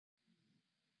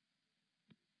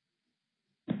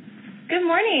Good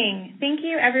morning. Thank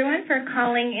you, everyone, for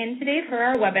calling in today for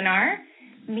our webinar,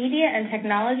 Media and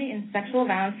Technology in Sexual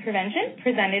Violence Prevention,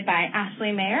 presented by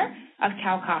Ashley Mayer of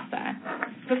Cal CASA.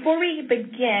 Before we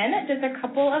begin, just a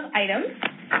couple of items.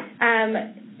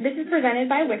 This is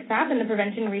presented by WCSAP and the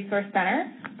Prevention Resource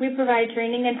Center. We provide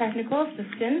training and technical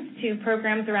assistance to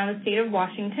programs around the state of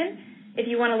Washington. If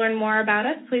you want to learn more about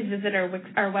us, please visit our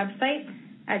website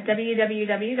at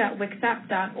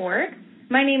www.wcsap.org.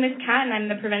 My name is Kat, and I'm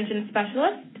the Prevention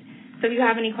Specialist. So if you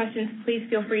have any questions, please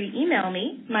feel free to email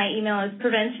me. My email is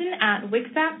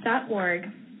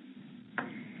prevention@wcsap.org.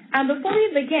 Before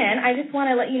we begin, I just want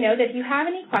to let you know that if you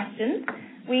have any questions,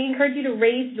 we encourage you to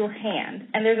raise your hand.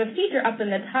 And there's a feature up in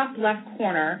the top left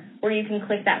corner where you can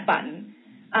click that button.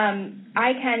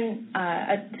 I can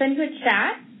send you a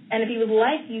chat, and if you would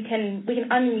like, we can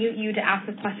unmute you to ask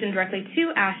a question directly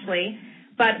to Ashley.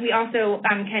 But we also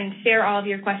can share all of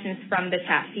your questions from the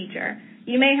chat feature.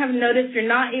 You may have noticed you're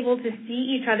not able to see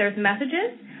each other's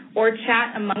messages or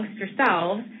chat amongst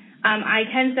yourselves. I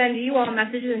can send you all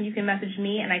messages, and you can message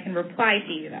me, and I can reply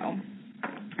to you, though.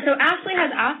 So Ashley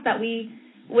has asked that we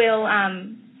will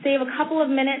save a couple of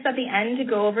minutes at the end to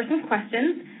go over some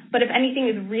questions, but if anything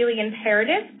is really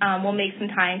imperative, we'll make some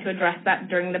time to address that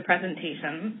during the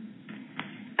presentation.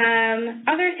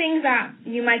 Other things that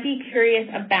you might be curious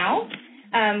about,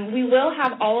 we will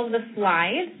have all of the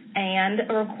slides and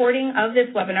a recording of this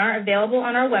webinar available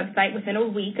on our website within a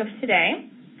week of today.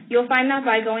 You'll find that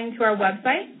by going to our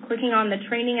website, clicking on the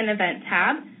Training and Event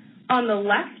tab. On the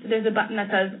left, there's a button that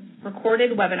says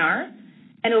Recorded Webinars,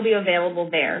 and it will be available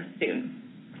there soon.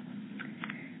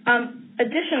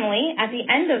 Additionally, at the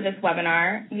end of this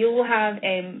webinar, you will have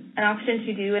an option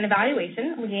to do an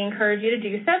evaluation. We encourage you to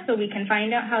do so we can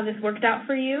find out how this worked out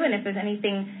for you and if there's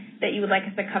anything that you would like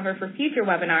us to cover for future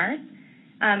webinars.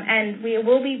 And we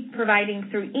will be providing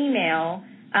through email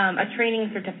a training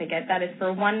certificate that is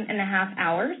for 1.5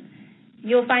 hours.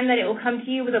 You'll find that it will come to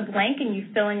you with a blank and you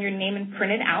fill in your name and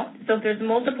print it out. So if there's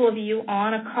multiple of you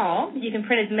on a call, you can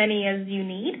print as many as you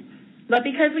need. But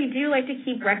because we do like to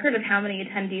keep record of how many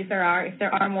attendees there are, if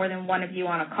there are more than one of you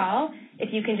on a call,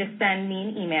 if you can just send me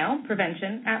an email,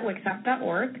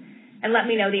 prevention@wcsap.org, and let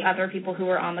me know the other people who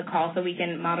are on the call so we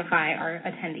can modify our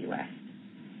attendee list.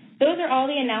 Those are all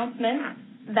the announcements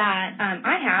that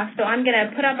I have, so I'm going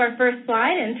to put up our first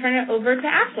slide and turn it over to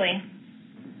Ashley.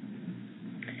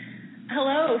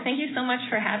 Hello, thank you so much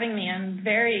for having me. I'm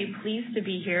very pleased to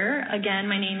be here. Again,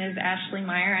 my name is Ashley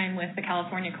Meyer. I'm with the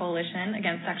California Coalition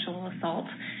Against Sexual Assault,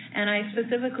 and I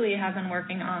specifically have been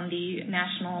working on the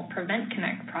National Prevent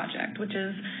Connect project, which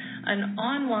is an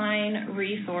online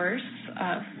resource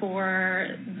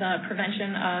for the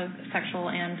prevention of sexual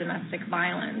and domestic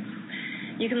violence.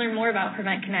 You can learn more about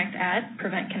Prevent Connect at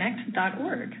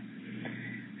preventconnect.org.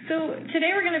 So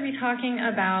today we're going to be talking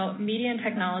about media and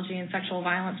technology in sexual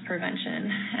violence prevention.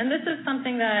 And this is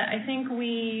something that I think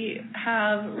we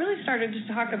have really started to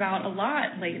talk about a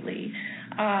lot lately.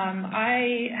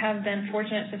 I have been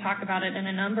fortunate to talk about it in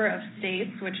a number of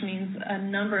states, which means a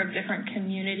number of different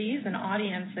communities and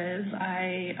audiences.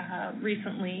 I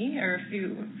recently, or a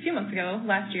few months ago,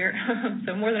 last year,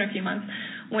 so more than a few months,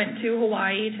 went to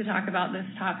Hawaii to talk about this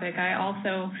topic. I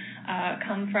also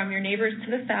come from your neighbors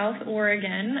to the south,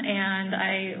 Oregon, and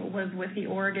I was with the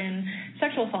Oregon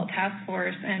Sexual Assault Task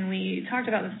Force, and we talked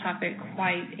about this topic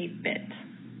quite a bit.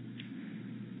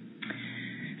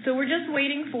 So we're just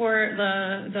waiting for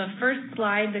the first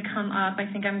slide to come up. I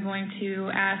think I'm going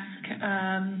to ask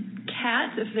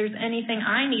Kat if there's anything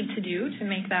I need to do to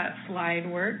make that slide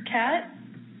work. Kat?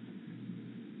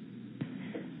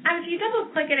 If you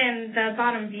double-click it in the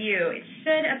bottom view, it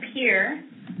should appear.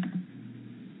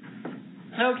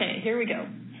 Okay, here we go.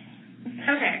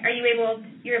 Okay,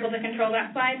 you're able to control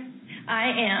that slide? I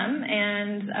am,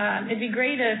 and it'd be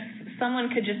great if someone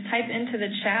could just type into the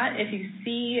chat if you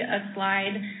see a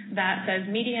slide that says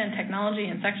Media and Technology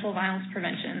in Sexual Violence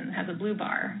Prevention. It has a blue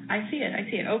bar. I see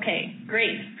it. Okay,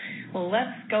 great. Well,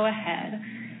 let's go ahead.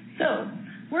 So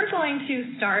we're going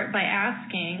to start by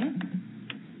asking,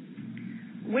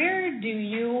 where do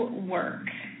you work?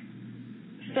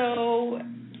 So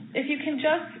if you can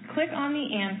just click on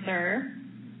the answer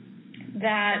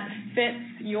that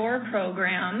fits your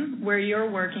program where you're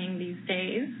working these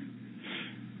days.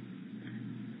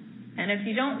 And if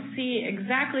you don't see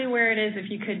exactly where it is, if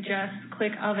you could just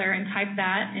click other and type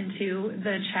that into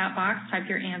the chat box, type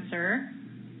your answer.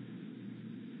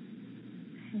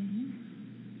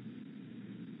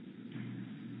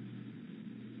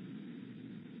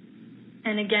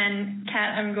 And again,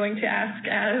 Kat, I'm going to ask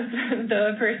as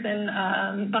the person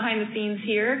behind the scenes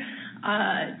here,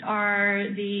 are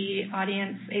the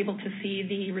audience able to see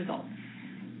the results?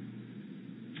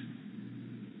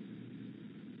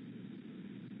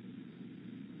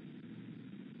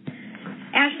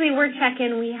 Ashley, we're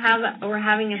checking. We're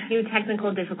having a few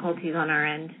technical difficulties on our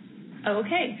end.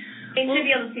 Okay. They should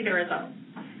be able to see the results.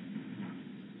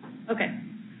 Okay.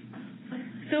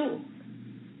 So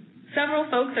several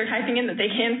folks are typing in that they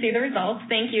can see the results.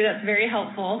 Thank you. That's very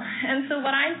helpful. And so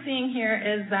what I'm seeing here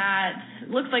is that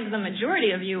looks like the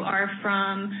majority of you are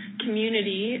from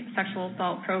community sexual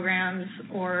assault programs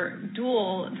or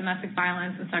dual domestic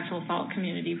violence and sexual assault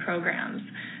community programs.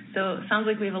 So it sounds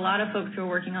like we have a lot of folks who are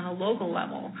working on a local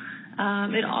level.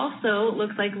 It also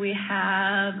looks like we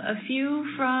have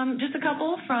just a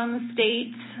couple from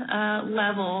state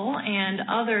level and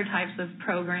other types of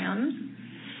programs.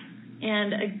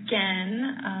 And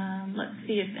again, let's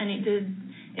see if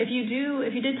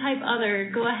you did type other,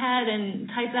 go ahead and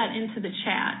type that into the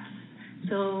chat.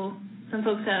 So some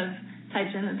folks have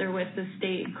typed in that they're with the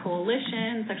state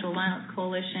coalition, Sexual Violence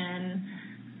Coalition.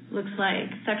 Looks like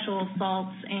sexual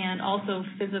assaults and also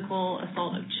physical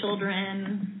assault of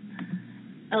children,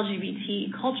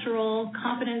 LGBT cultural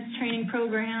competence training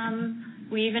program.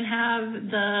 We even have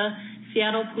the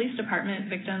Seattle Police Department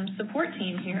Victim Support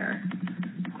Team here.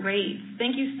 Great.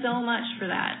 Thank you so much for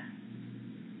that.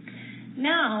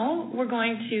 Now we're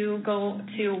going to go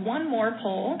to one more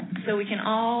poll so we can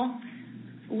all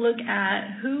look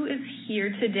at who is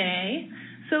here today.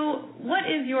 So what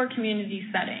is your community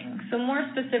setting? So more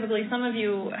specifically, some of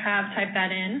you have typed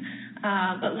that in,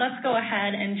 but let's go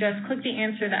ahead and just click the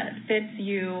answer that fits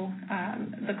you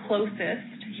the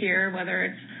closest here, whether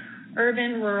it's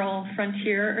urban, rural,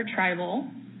 frontier, or tribal.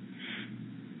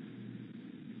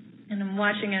 And I'm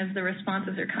watching as the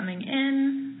responses are coming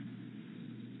in.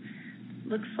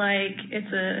 Looks like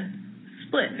it's a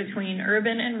split between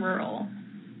urban and rural,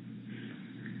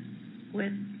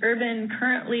 with urban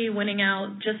currently winning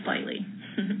out just slightly.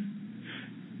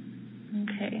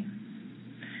 Okay.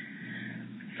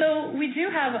 So we do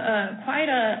have quite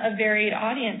a varied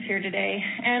audience here today,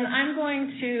 and I'm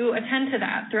going to attend to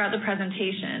that throughout the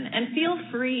presentation. And feel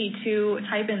free to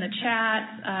type in the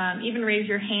chat, even raise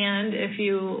your hand if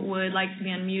you would like to be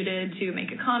unmuted to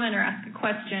make a comment or ask a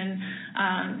question.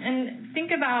 And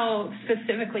think about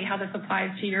specifically how this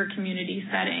applies to your community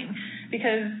setting,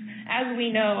 because as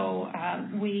we know,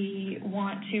 we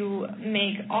want to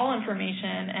make all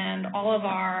information and all of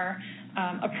our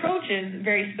approaches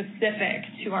very specific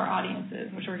to our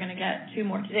audiences, which we're going to get to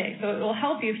more today. So it will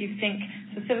help you if you think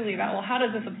specifically about, well, how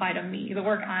does this apply to me, the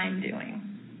work I'm doing?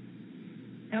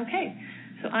 Okay,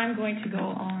 so I'm going to go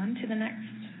on to the next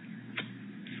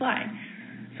slide.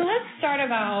 So let's start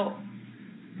about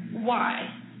why.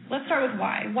 Let's start with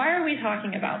why. Why are we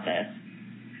talking about this?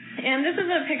 And this is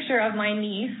a picture of my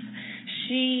niece.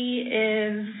 She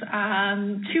is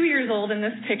 2 years old in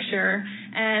this picture,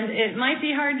 and it might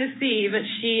be hard to see, but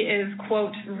she is,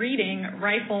 quote, reading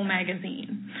Rifle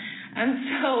magazine. And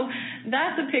so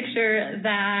that's a picture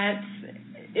that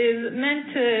is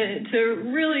meant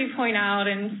to really point out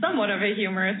in somewhat of a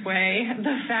humorous way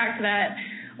the fact that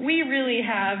we really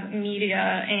have media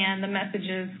and the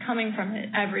messages coming from it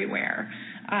everywhere,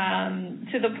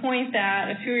 to the point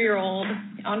that a 2-year-old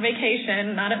on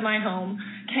vacation, not at my home,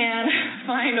 can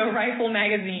find a Rifle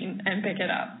magazine and pick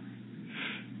it up.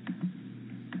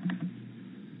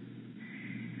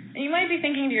 And you might be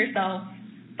thinking to yourself,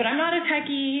 but I'm not a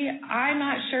techie, I'm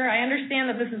not sure, I understand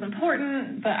that this is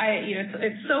important, but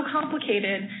it's so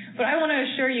complicated, but I want to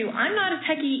assure you, I'm not a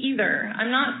techie either.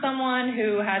 I'm not someone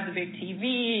who has a big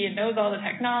TV and knows all the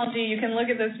technology. You can look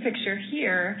at this picture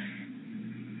here,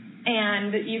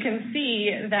 and you can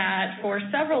see that for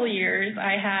several years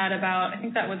I had about, I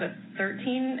think that was a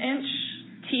 13-inch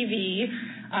TV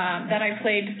that I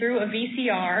played through a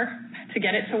VCR to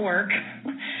get it to work.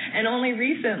 And only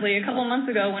recently, a couple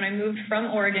months ago, when I moved from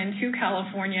Oregon to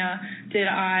California, did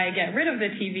I get rid of the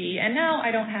TV, and now I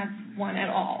don't have one at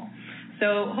all.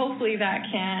 So hopefully that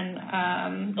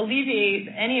can alleviate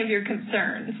any of your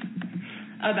concerns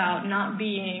about not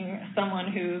being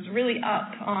someone who's really up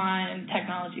on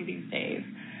technology these days.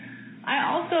 I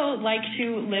also like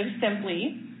to live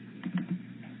simply.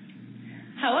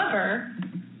 However,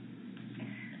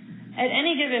 at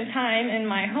any given time in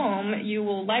my home, you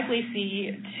will likely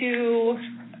see 2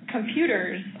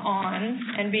 computers on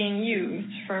and being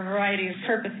used for a variety of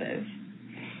purposes.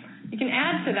 You can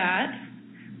add to that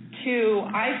 2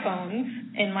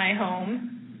 iPhones in my home.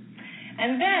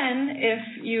 And then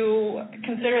if you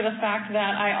consider the fact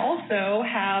that I also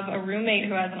have a roommate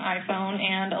who has an iPhone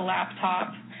and a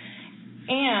laptop,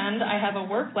 and I have a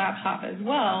work laptop as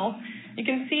well, you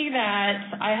can see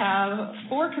that I have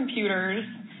 4 computers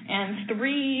and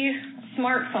 3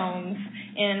 smartphones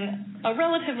in a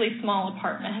relatively small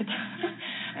apartment.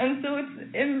 And so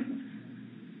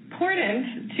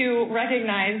important to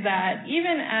recognize that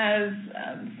even as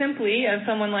simply as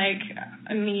someone like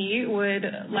me would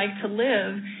like to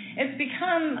live, it's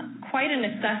become quite a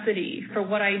necessity for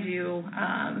what I do,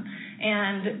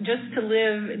 and just to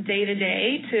live day to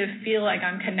day, to feel like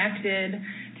I'm connected,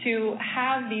 to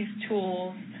have these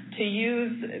tools, to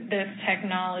use this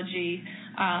technology,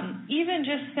 even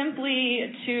just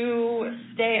simply to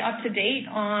stay up to date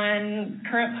on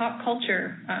current pop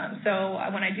culture. So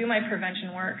when I do my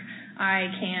prevention work, I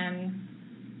can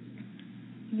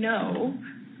know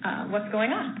what's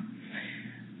going on.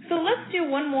 So let's do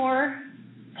one more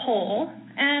poll.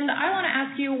 And I want to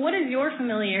ask you, what is your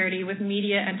familiarity with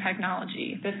media and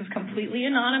technology? This is completely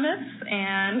anonymous,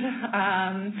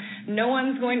 and no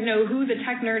one's going to know who the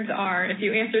tech nerds are if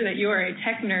you answer that you are a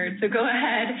tech nerd. So go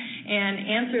ahead and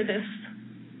answer this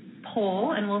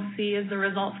poll, and we'll see as the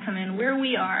results come in where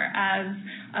we are as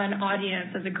an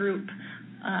audience, as a group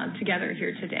together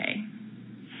here today.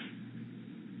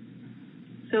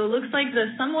 So it looks like the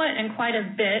somewhat and quite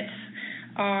a bit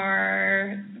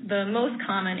are the most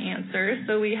common answers.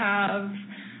 So we have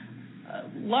a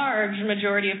large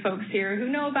majority of folks here who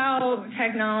know about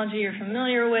technology, are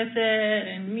familiar with it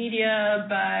and media,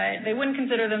 but they wouldn't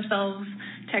consider themselves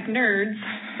tech nerds,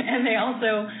 and they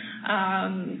also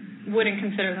wouldn't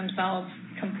consider themselves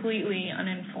completely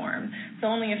uninformed. So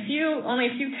only a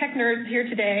few tech nerds here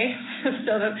today,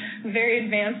 so very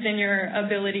advanced in your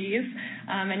abilities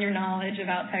and your knowledge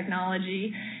about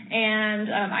technology. And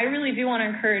I really do want to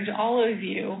encourage all of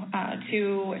you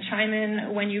to chime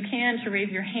in when you can, to raise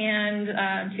your hand,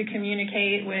 to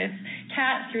communicate with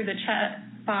Kat through the chat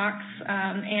box,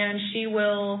 and she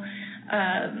will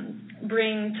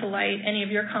bring to light any of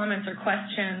your comments or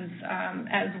questions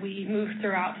as we move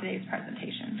throughout today's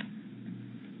presentation.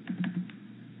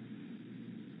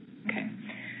 Okay.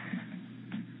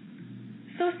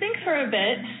 So think for a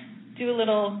bit, do a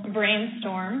little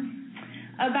brainstorm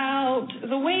about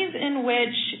the ways in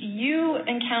which you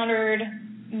encountered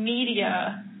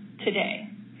media today.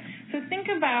 So think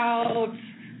about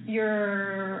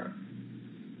your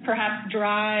perhaps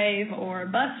drive or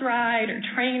bus ride or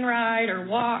train ride or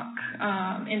walk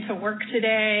into work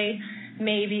today,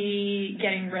 maybe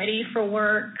getting ready for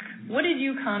work. What did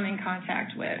you come in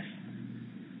contact with?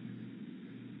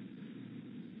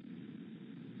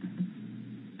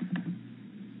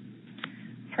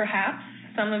 Perhaps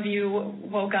some of you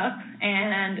woke up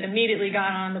and immediately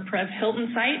got on the Perez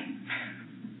Hilton site.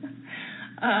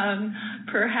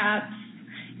 Perhaps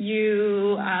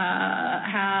you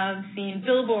have seen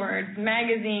billboards,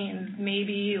 magazines.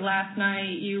 Maybe last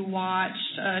night you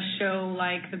watched a show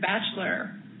like The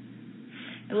Bachelor.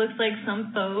 It looks like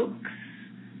some folks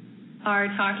are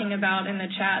talking about in the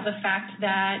chat the fact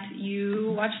that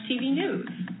you watch TV news.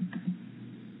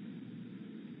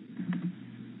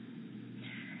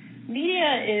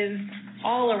 Media is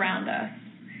all around us.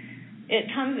 It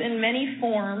comes in many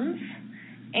forms,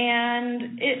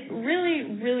 and it really,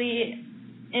 really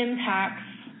impacts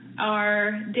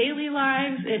our daily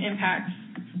lives. It impacts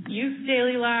youth's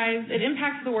daily lives. It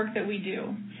impacts the work that we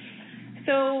do.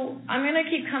 So I'm going to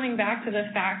keep coming back to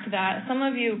the fact that some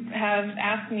of you have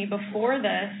asked me before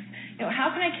this,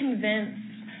 how can I convince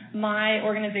my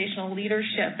organizational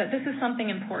leadership that this is something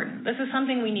important, this is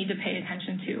something we need to pay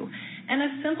attention to? And a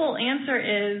simple answer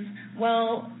is,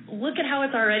 well, look at how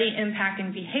it's already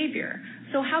impacting behavior.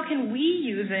 So how can we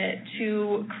use it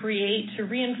to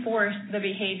reinforce the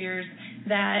behaviors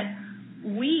that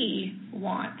we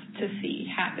want to see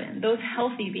happen, those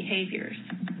healthy behaviors?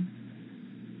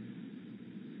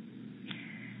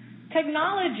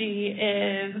 Technology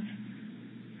is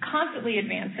constantly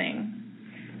advancing.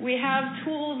 We have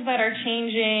tools that are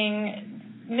changing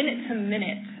minute to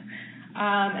minute.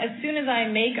 As soon as I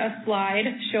make a slide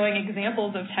showing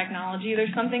examples of technology,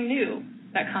 there's something new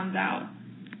that comes out.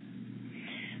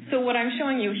 So what I'm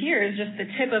showing you here is just the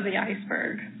tip of the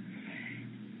iceberg.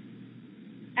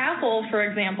 Apple, for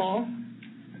example,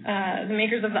 the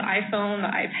makers of the iPhone,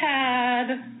 the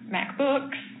iPad,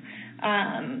 MacBooks,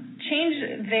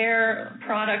 change their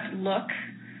product look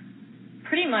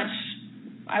pretty much,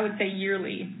 I would say,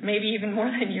 yearly, maybe even more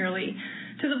than yearly,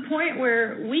 to the point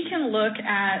where we can look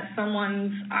at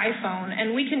someone's iPhone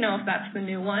and we can know if that's the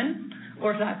new one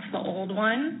or if that's the old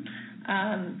one.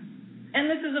 And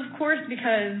this is, of course,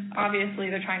 because obviously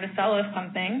they're trying to sell us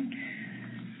something.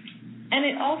 And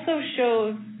it also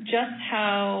shows just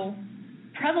how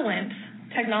prevalent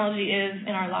technology is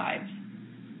in our lives.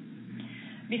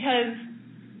 Because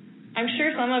I'm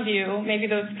sure some of you, maybe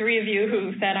those three of you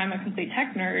who said I'm a complete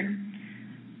tech nerd,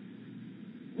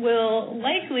 will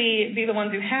likely be the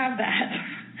ones who have that.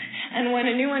 And when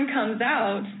a new one comes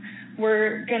out,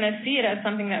 we're going to see it as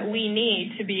something that we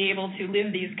need to be able to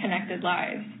live these connected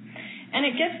lives. And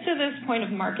it gets to this point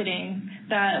of marketing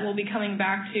that we'll be coming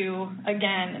back to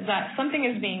again, that something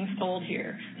is being sold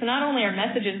here. So not only are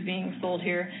messages being sold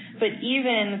here, but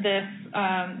even this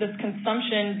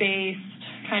consumption-based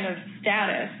kind of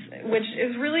status, which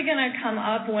is really going to come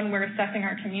up when we're assessing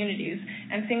our communities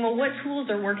and seeing, well, what tools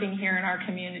are working here in our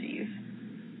communities?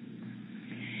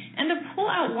 And to pull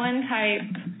out one type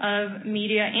of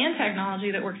media and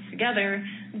technology that works together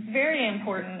is very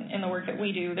important in the work that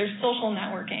we do. There's social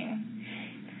networking.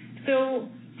 So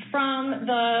from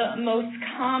the most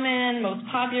common, most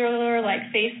popular,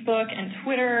 like Facebook and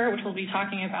Twitter, which we'll be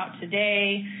talking about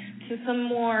today, to some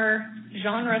more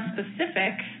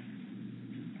genre-specific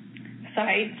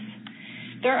sites,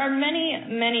 there are many,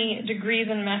 many degrees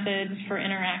and methods for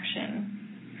interaction.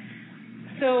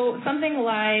 So something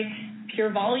like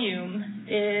Pure Volume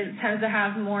tends to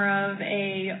have more of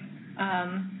a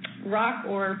rock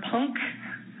or punk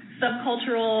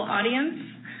subcultural audience,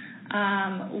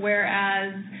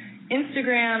 whereas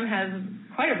Instagram has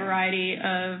quite a variety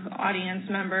of audience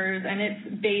members, and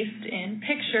it's based in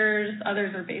pictures,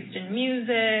 others are based in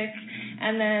music,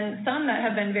 and then some that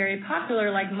have been very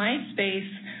popular, like MySpace,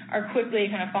 are quickly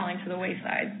kind of falling to the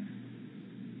wayside.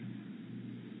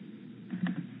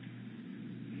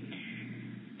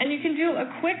 And you can do a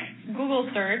quick Google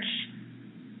search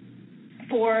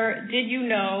for Did You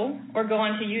Know, or go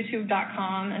onto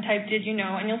youtube.com and type Did You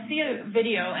Know, and you'll see a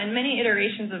video and many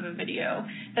iterations of a video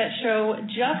that show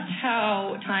just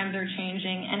how times are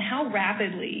changing and how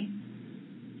rapidly.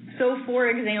 So, for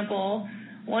example,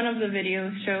 one of the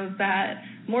videos shows that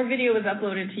more video was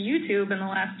uploaded to YouTube in the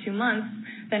last 2 months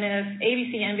than if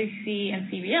ABC, NBC, and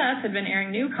CBS had been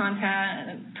airing new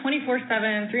content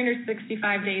 24/7,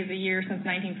 365 days a year since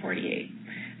 1948.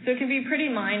 So it can be pretty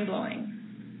mind-blowing.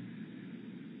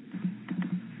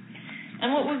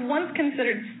 And what was once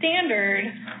considered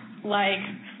standard, like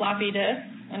floppy disks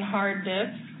and hard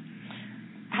disks,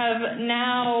 have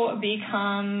now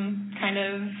become kind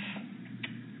of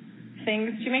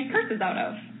things to make purses out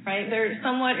of, right? They're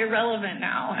somewhat irrelevant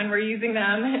now, and we're using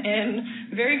them in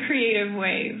very creative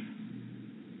ways.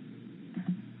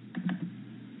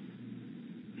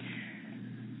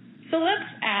 So let's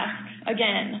ask,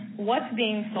 again, what's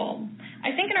being sold?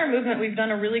 I think in our movement we've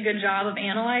done a really good job of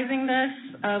analyzing this,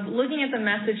 of looking at the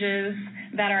messages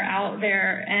that are out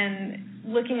there and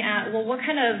looking at, well, what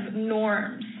kind of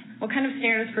norms, what kind of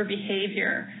standards for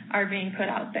behavior are being put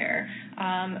out there?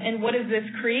 And what is this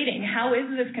creating? How is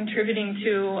this contributing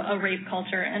to a rape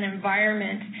culture, an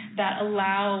environment that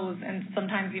allows and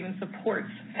sometimes even supports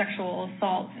sexual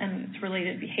assault and its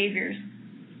related behaviors?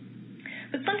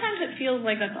 But sometimes it feels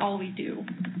like that's all we do.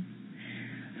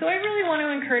 So I really want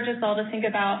to encourage us all to think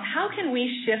about, how can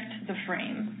we shift the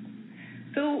frame?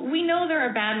 So we know there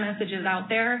are bad messages out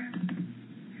there.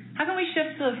 How can we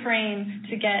shift the frame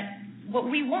to get what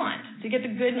we want, to get the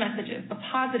good messages, the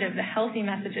positive, the healthy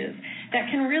messages that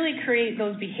can really create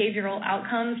those behavioral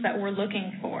outcomes that we're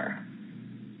looking for?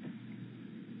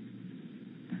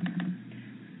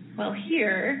 Well,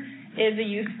 here is a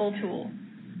useful tool.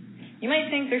 You might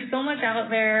think there's so much out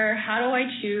there, how do I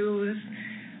choose?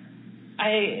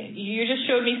 You just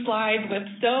showed me slides with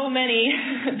so many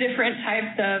different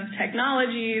types of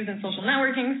technologies and social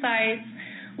networking sites.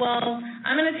 Well,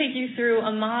 I'm going to take you through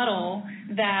a model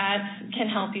that can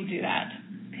help you do that,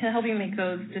 can help you make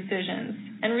those decisions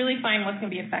and really find what's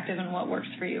going to be effective and what works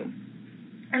for you.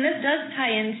 And this does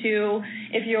tie into,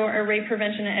 if you're a rape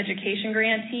prevention and education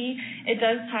grantee, it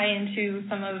does tie into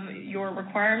some of your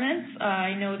requirements.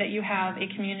 I know that you have a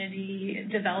community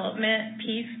development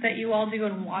piece that you all do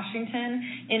in Washington.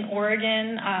 In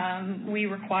Oregon, we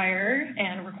required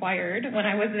when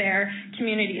I was there,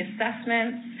 community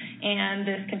assessments and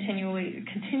this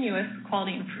continuous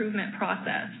quality improvement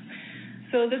process.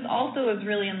 So this also is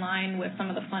really in line with some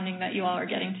of the funding that you all are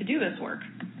getting to do this work.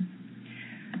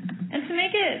 And to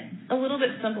make it a little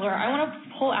bit simpler, I want to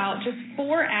pull out just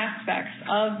 4 aspects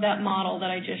of that model that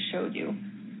I just showed you.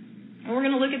 And we're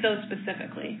going to look at those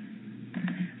specifically.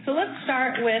 So let's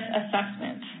start with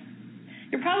assessment.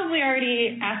 You're probably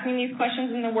already asking these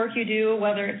questions in the work you do,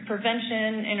 whether it's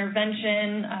prevention,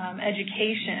 intervention,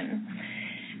 education.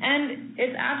 And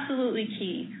it's absolutely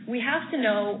key. We have to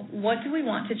know, what do we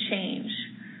want to change?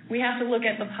 We have to look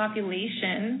at the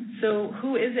population. So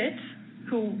who is it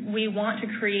who we want to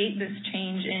create this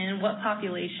change in? What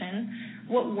population?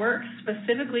 What works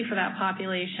specifically for that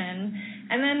population?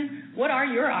 And then what are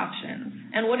your options?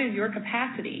 And what is your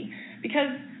capacity?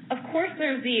 Because Of course,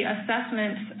 there's the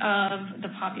assessment of the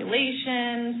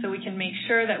population, so we can make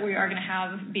sure that we are going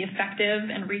to be effective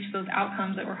and reach those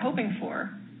outcomes that we're hoping for.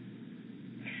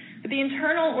 But the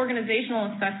internal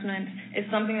organizational assessment is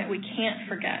something that we can't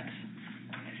forget.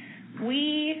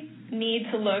 We need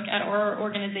to look at our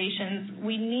organizations.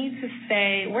 We need to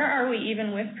say, where are we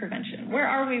even with prevention? Where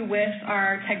are we with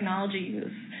our technology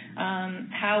use?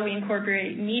 How we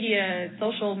incorporate media,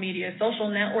 social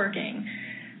networking.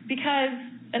 Because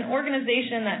an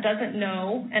organization that doesn't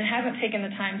know and hasn't taken the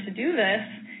time to do this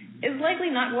is likely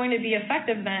not going to be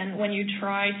effective then when you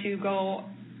try to go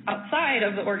outside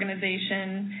of the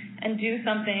organization and do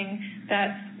something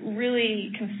that's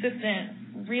really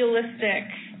consistent, realistic,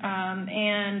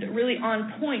 and really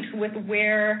on point with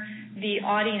where the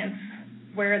audience,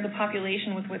 where the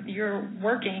population with which you're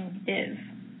working is.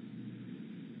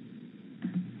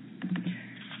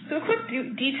 So a quick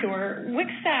detour.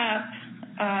 WCSAP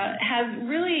has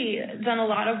really done a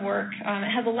lot of work.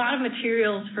 It has a lot of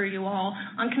materials for you all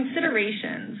on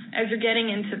considerations as you're getting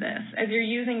into this, as you're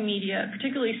using media,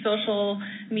 particularly social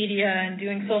media and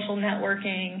doing social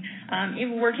networking,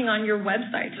 even working on your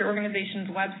websites, your organization's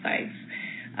websites.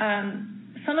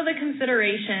 Some of the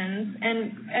considerations,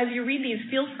 and as you read these,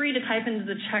 feel free to type into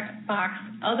the checkbox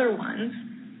other ones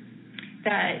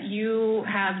that you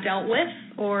have dealt with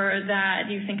or that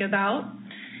you think about.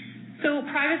 So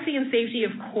privacy and safety,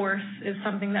 of course, is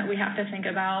something that we have to think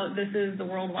about. This is the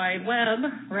World Wide Web,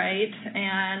 right?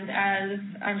 And as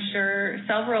I'm sure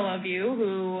several of you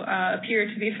who appear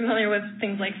to be familiar with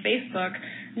things like Facebook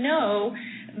know,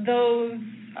 those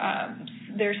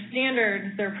their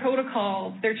standards, their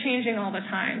protocols, they're changing all the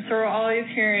time. So we're always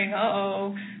hearing,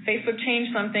 uh-oh, Facebook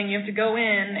changed something. You have to go in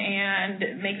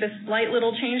and make this slight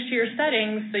little change to your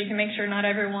settings so you can make sure not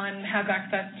everyone has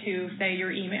access to, say, your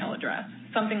email address,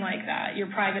 something like that, your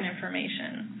private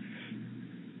information.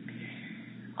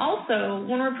 Also,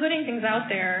 when we're putting things out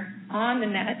there on the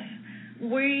net,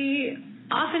 we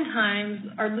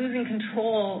oftentimes are losing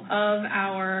control of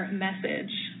our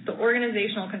message, the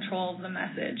organizational control of the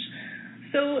message.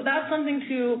 So that's something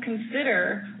to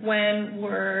consider when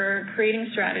we're creating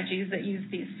strategies that use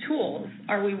these tools.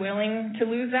 Are we willing to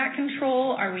lose that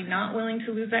control? Are we not willing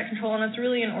to lose that control? And that's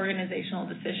really an organizational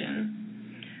decision.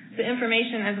 The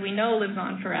information, as we know, lives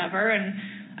on forever, and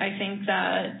I think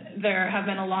that there have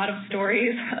been a lot of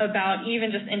stories about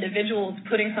even just individuals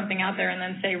putting something out there and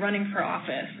then, say, running for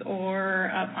office or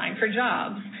applying for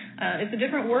jobs. It's a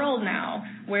different world now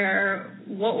where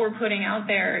what we're putting out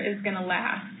there is going to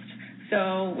last.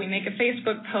 So we make a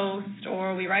Facebook post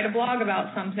or we write a blog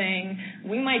about something,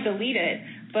 we might delete it,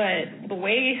 but the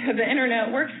way the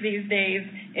internet works these days,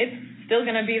 it's still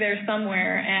going to be there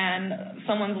somewhere and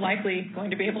someone's likely going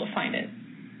to be able to find it.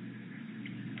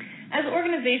 As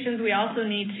organizations, we also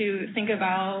need to think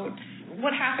about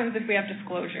what happens if we have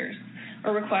disclosures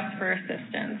or requests for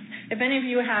assistance. If any of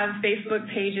you have Facebook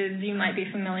pages, you might be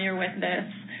familiar with this,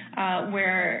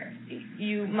 where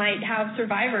you might have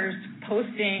survivors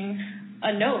posting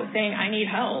a note saying, I need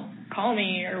help, call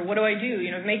me, or what do I do?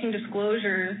 You know, making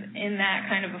disclosures in that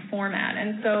kind of a format.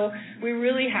 And so we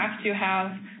really have to have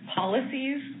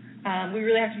policies. We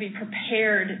really have to be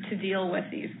prepared to deal with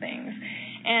these things.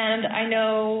 And I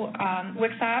know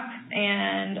WCSAP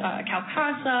and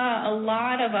CalCASA, a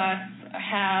lot of us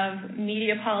have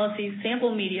media policies,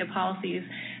 sample media policies,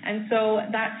 and so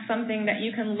that's something that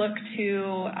you can look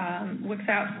to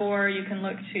WCSAP for. You can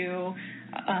look to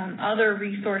other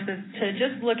resources to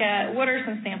just look at what are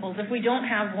some samples. If we don't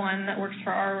have one that works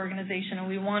for our organization and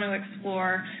we want to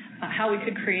explore how we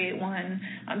could create one,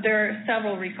 there are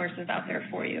several resources out there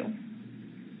for you.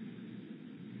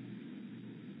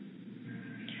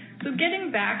 So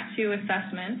getting back to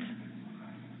assessment,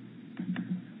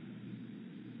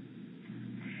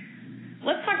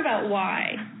 let's talk about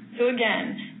why. So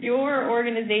again, your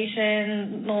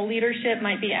organizational leadership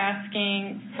might be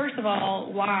asking, first of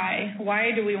all, why? Why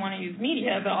do we want to use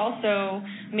media? But also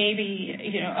maybe,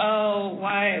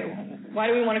 why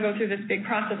do we want to go through this big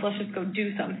process? Let's just go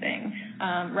do something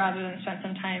rather than spend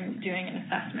some time doing an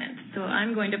assessment. So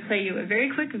I'm going to play you a very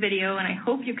quick video, and I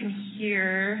hope you can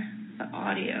hear the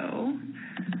audio.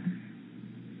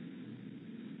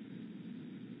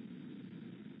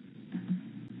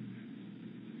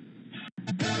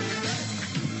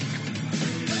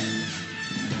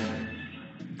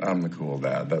 I'm the cool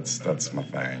dad. That's my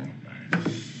thing.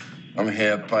 I'm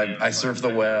hip. I surf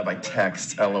the web. I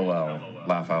text. LOL.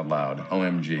 Laugh out loud.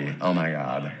 OMG. Oh my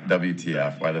God.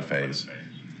 WTF. Why the face?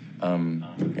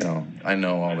 I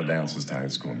know all the dances to High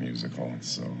School Musical,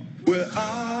 so. We're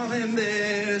all in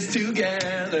this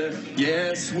together.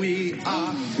 Yes, we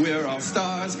are. We're all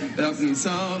stars. That's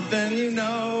something, you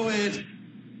know it.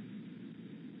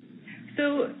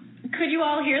 So could you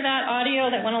all hear that audio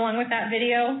that went along with that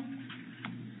video?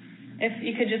 If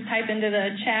you could just type into the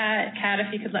chat, Kat,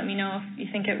 if you could let me know if you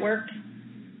think it worked.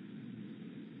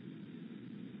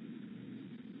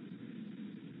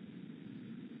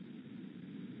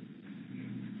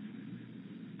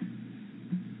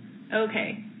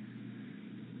 Okay.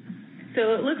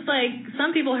 So it looks like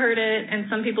some people heard it and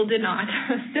some people did not.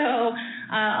 So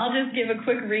I'll just give a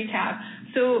quick recap.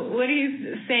 So what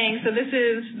he's saying, so this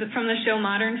is from the show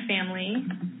Modern Family.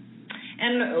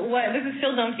 And this is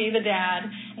Phil Dunphy, the dad.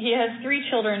 He has 3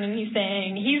 children, and he's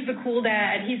saying he's the cool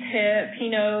dad. He's hip. He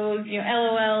knows,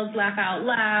 LOLs, laugh out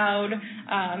loud.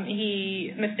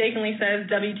 He mistakenly says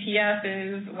WTF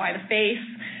is why the face.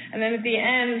 And then at the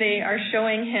end, they are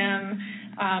showing him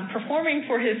performing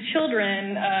for his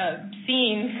children a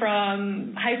scene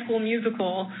from High School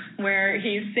Musical where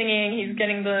he's singing, he's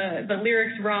getting the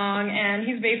lyrics wrong, and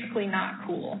he's basically not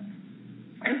cool.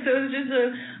 And so it's just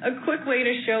a quick way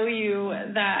to show you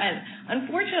that,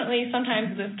 unfortunately,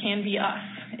 sometimes this can be us.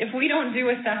 If we don't do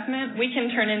assessment, we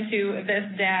can turn into this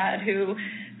dad who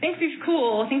thinks he's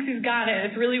cool, thinks he's got it,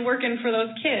 it's really working for those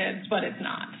kids, but it's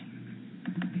not.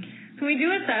 So we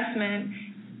do assessment.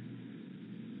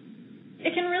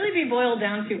 It can really be boiled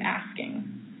down to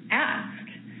asking. Ask.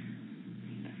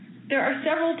 There are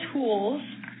several tools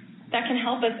that can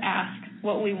help us ask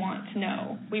what we want to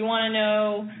know. We want to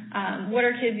know what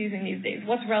are kids using these days?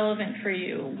 What's relevant for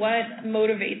you? What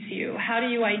motivates you? How do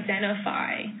you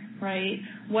identify, right?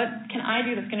 What can I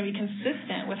do that's going to be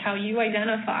consistent with how you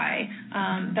identify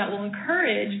that will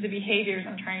encourage the behaviors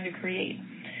I'm trying to create?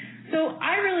 So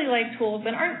I really like tools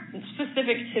that aren't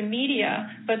specific to media,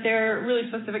 but they're really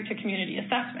specific to community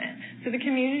assessment. So the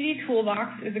Community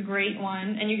Toolbox is a great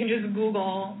one, and you can just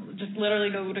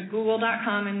literally go to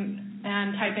google.com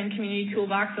and type in Community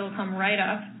Toolbox. It'll come right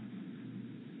up.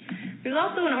 There's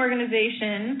also an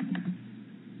organization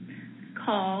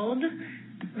called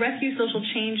Rescue Social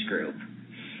Change Group.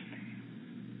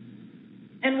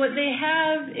 And what they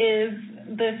have is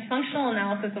this functional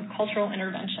analysis of cultural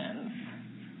interventions.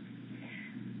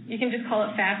 You can just call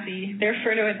it FASI. They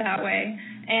refer to it that way.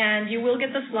 And you will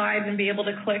get the slides and be able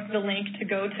to click the link to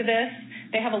go to this.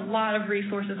 They have a lot of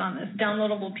resources on this,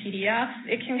 downloadable PDFs.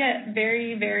 It can get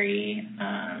very, very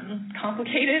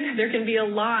complicated. There can be a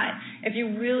lot if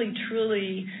you really,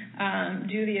 truly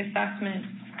do the assessment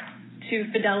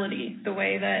to fidelity, the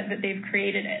way that they've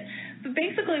created it. But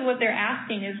basically what they're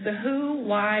asking is the who,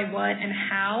 why, what, and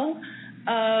how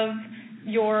of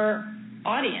your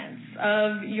audience,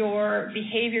 of your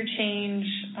behavior change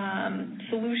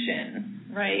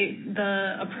solution, right,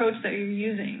 the approach that you're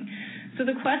using. So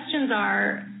the questions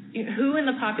are, who in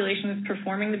the population is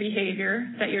performing the behavior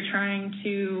that you're trying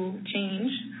to change?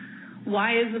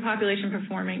 Why is the population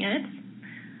performing it?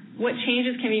 What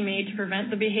changes can be made to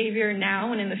prevent the behavior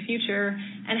now and in the future?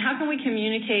 And how can we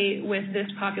communicate with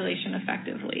this population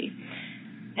effectively?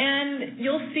 And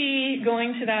you'll see,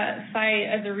 going to that site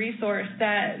as a resource,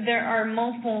 that there are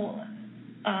multiple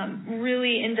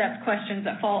really in-depth questions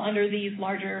that fall under these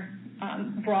larger,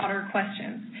 broader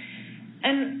questions.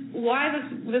 And why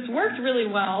this works really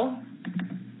well,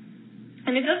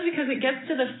 and it does because it gets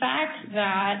to the fact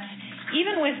that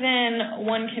even within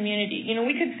one community,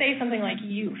 we could say something like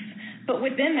youth, but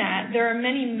within that, there are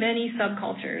many, many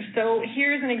subcultures. So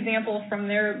here's an example from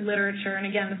their literature, and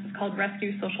again, this is called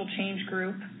Rescue Social Change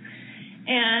Group.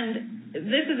 And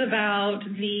this is about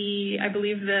the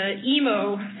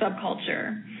emo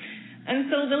subculture.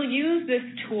 And so they'll use this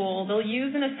tool, they'll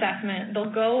use an assessment,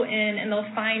 they'll go in and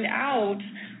they'll find out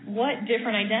what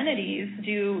different identities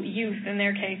do youth, in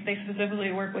their case, they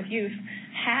specifically work with youth,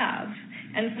 have.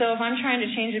 And so if I'm trying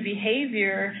to change a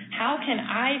behavior, how can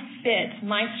I fit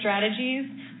my strategies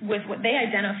with what they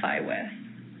identify with?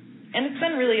 And it's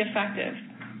been really effective.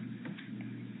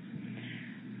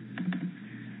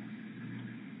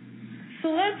 So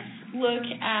let's look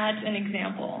at an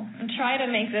example and try to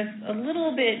make this a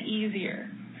little bit easier.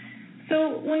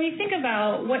 So when you think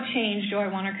about what change do I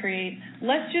want to create,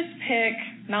 let's just pick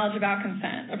knowledge about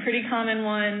consent, a pretty common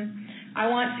one. I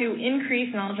want to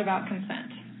increase knowledge about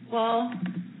consent. Well,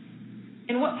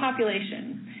 in what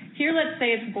population? Here, let's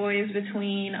say it's boys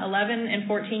between 11 and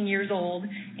 14 years old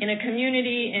in a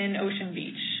community in Ocean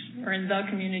Beach, or in the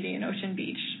community in Ocean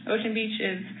Beach. Ocean Beach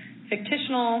is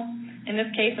fictional. In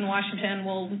this case, in Washington,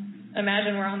 we'll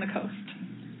imagine we're on the coast.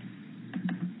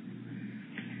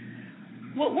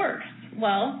 What works?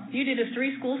 Well, you did a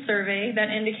 3-school survey that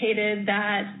indicated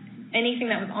that anything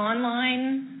that was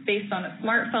online, based on a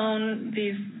smartphone,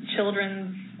 these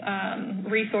children's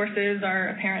resources are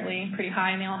apparently pretty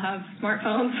high, and they all have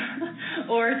smartphones,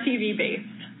 or TV-based.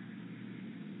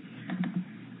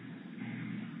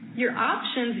 Your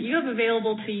options you have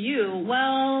available to you,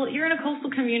 well, you're in a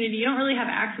coastal community, you don't really have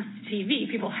access to TV.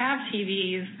 People have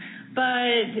TVs,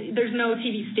 but there's no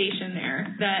TV station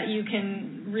there that you can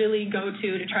really go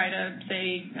to try to,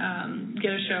 say,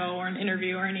 get a show or an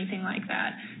interview or anything like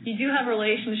that. You do have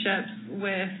relationships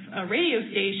with a radio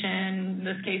station, in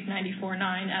this case 94.9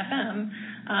 FM,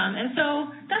 and so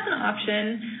that's an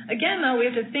option. Again, though, we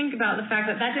have to think about the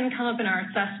fact that that didn't come up in our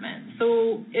assessment.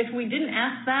 So if we didn't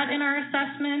ask that in our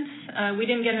assessment, we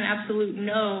didn't get an absolute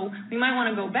no, we might want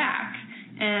to go back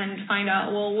and find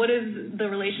out, well, what is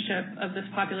the relationship of this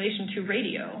population to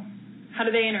radio? How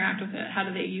do they interact with it? How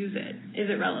do they use it? Is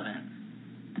it relevant?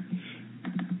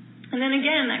 And then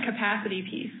again, that capacity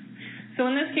piece. So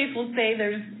in this case, we'll say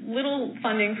there's little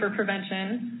funding for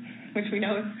prevention, which we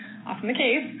know is often the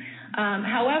case.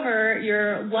 However,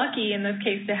 you're lucky in this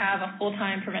case to have a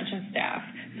full-time prevention staff.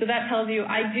 So that tells you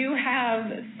I do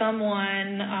have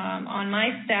someone on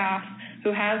my staff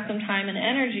who has some time and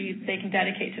energy they can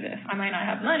dedicate to this. I might not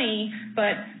have money,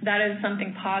 but that is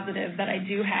something positive that I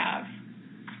do have.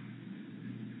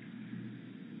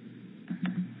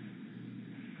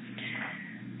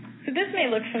 So this may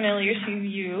look familiar to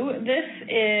you. This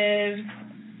is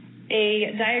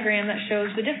a diagram that shows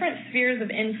the different spheres of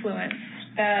influence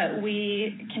that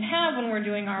we can have when we're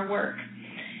doing our work.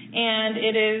 And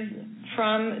it is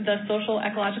from the social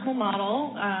ecological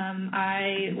model.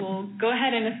 I will go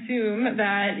ahead and assume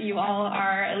that you all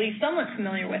are at least somewhat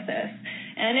familiar with this.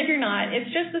 And if you're not,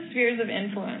 it's just the spheres of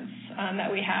influence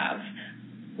that we have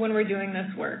when we're doing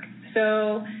this work.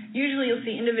 So usually you'll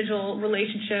see individual,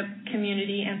 relationship,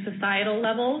 community, and societal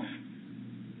levels.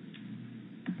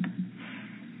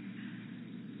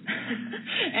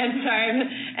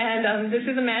 And this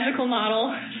is a magical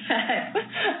model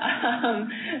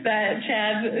that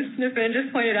Chad Sniffen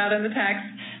just pointed out in the text.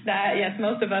 That yes,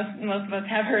 most of us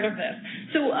have heard of this.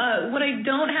 So what I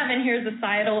don't have in here is the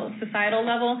societal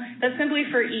level. That's simply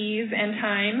for ease and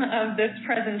time of this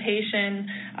presentation.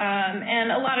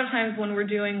 And a lot of times when we're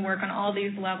doing work on all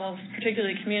these levels,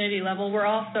 particularly community level, we're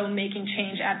also making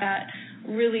change at that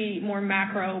really more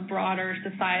macro, broader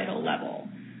societal level.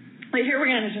 But here we're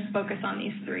going to just focus on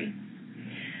these three.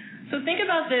 So think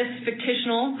about this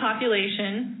fictional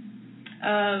population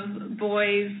of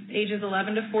boys ages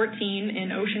 11 to 14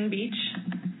 in Ocean Beach.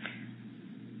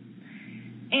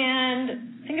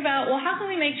 And think about, well, how can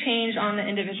we make change on the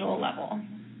individual level?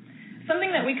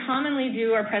 Something that we commonly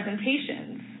do are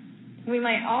presentations. We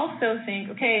might also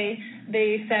think, okay,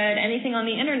 they said anything on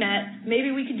the internet,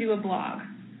 maybe we could do a blog.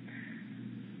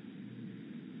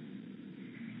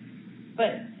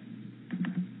 But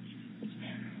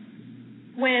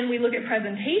when we look at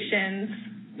presentations,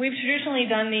 we've traditionally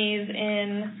done these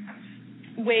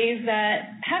in ways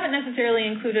that haven't necessarily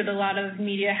included a lot of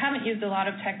media, haven't used a lot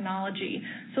of technology.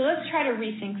 So let's try to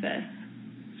rethink this.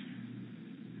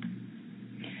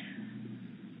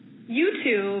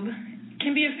 YouTube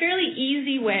can be a fairly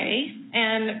easy way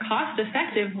and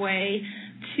cost-effective way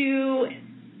to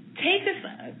take this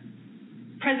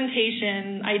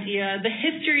presentation idea, the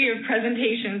history of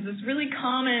presentations, this really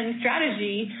common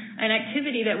strategy and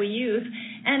activity that we use,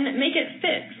 and make it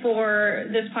fit for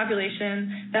this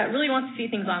population that really wants to see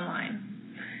things online.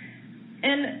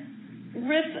 And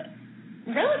with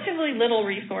relatively little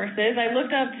resources, I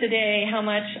looked up today how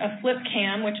much a flip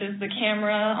cam, which is the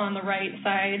camera on the right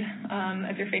side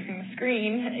as you're facing the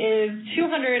screen, is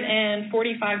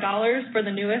 $245 for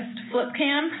the newest flip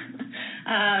cam.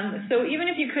 So even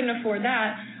if you couldn't afford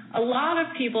that, a lot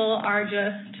of people are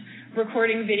just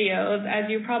recording videos, as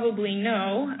you probably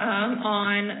know,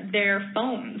 on their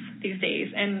phones these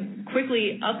days and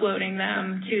quickly uploading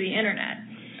them to the internet.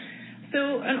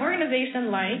 So an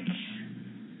organization like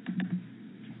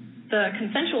the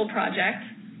Consensual Project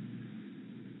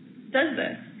does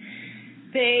this.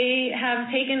 They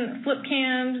have taken flip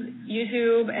cams,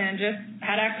 YouTube, and just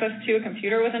had access to a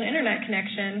computer with an internet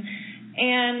connection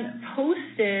and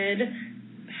posted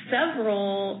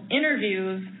several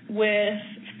interviews with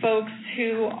folks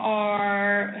who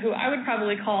I would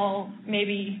probably call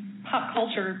maybe pop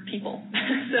culture people.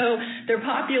 So they're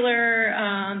popular,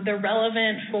 they're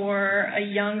relevant for a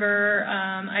younger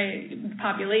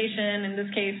population. In this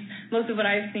case, most of what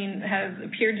I've seen has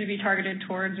appeared to be targeted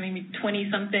towards maybe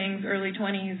 20-somethings, early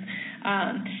 20s.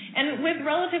 And with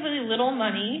relatively little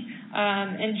money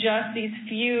and just these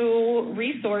few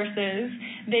resources,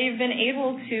 they've been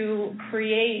able to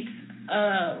create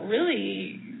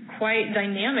really quite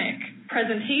dynamic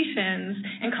presentations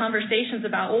and conversations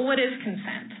about, well, what is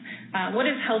consent? What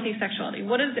is healthy sexuality?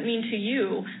 What does it mean to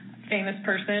you, famous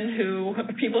person who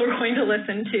people are going to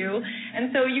listen to?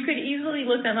 And so you could easily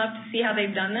look them up to see how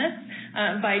they've done this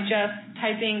by just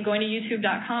going to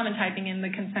youtube.com and typing in the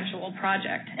Consensual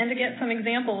Project, and to get some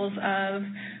examples of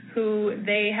who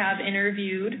they have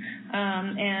interviewed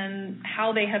and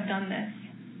how they have done this.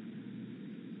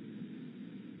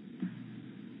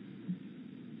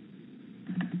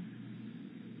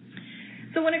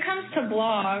 So when it comes to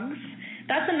blogs,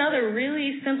 that's another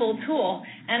really simple tool,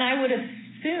 and I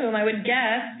would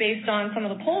guess, based on some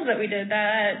of the polls that we did,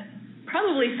 that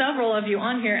probably several of you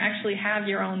on here actually have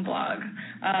your own blog,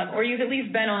 or you've at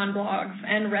least been on blogs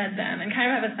and read them and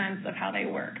kind of have a sense of how they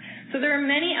work. So there are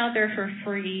many out there for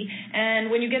free, and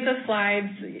when you get the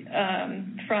slides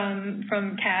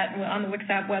from Kat on the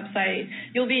WCSAP website,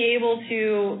 you'll be able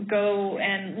to go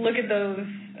and look at those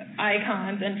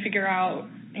icons and figure out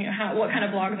what kind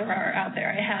of blogs are out there.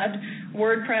 I had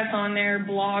WordPress on there,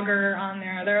 Blogger on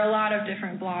there. There are a lot of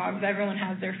different blogs. Everyone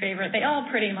has their favorite. They all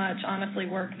pretty much honestly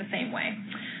work the same way.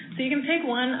 So you can pick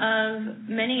one of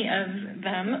many of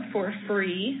them for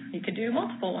free. You could do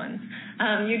multiple ones.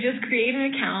 You just create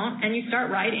an account and you start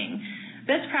writing.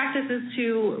 Best practice is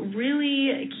to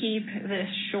really keep this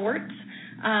short.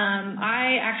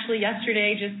 I actually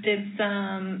yesterday just did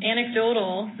some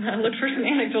looked for some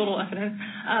anecdotal evidence.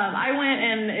 I went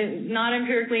and, not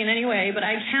empirically in any way, but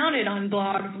I counted on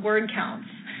blogs word counts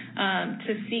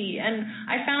to see. And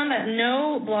I found that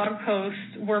no blog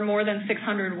posts were more than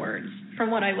 600 words from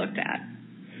what I looked at.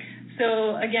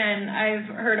 So again, I've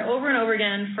heard over and over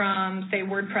again from, say,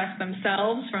 WordPress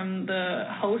themselves, from the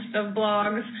host of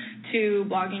blogs to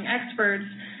blogging experts.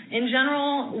 In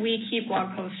general, we keep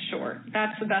blog posts short.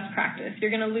 That's the best practice. You're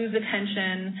going to lose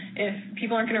attention if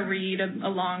people aren't going to read a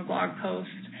long blog post.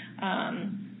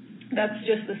 That's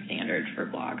just the standard for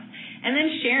blogs. And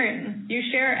then sharing. You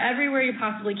share everywhere you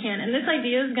possibly can. And this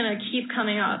idea is going to keep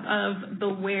coming up of the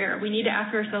where. We need to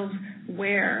ask ourselves,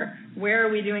 where? Where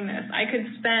are we doing this? I could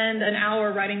spend an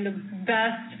hour writing the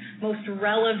best, most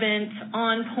relevant,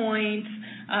 on-point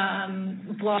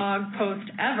blog post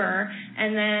ever,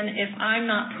 and then if I'm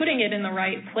not putting it in the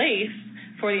right place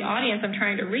for the audience I'm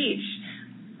trying to reach,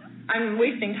 I'm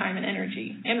wasting time and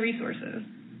energy and resources.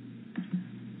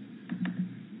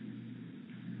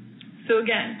 So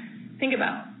again, think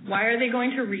about, why are they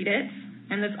going to read it?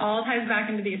 And this all ties back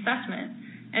into the assessment.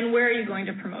 And where are you going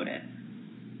to promote it?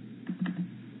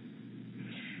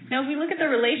 Now, if we look at the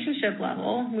relationship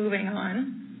level, moving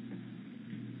on,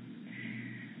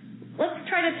 let's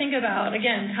try to think about,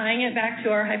 again, tying it back to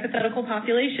our hypothetical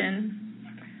population,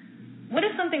 what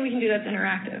is something we can do that's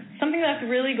interactive? Something that's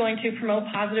really going to promote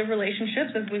positive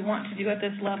relationships, as we want to do at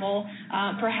this level,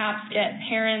 perhaps get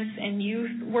parents and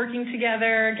youth working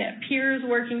together, get peers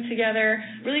working together,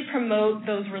 really promote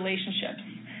those relationships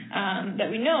that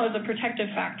we know is a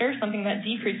protective factor, something that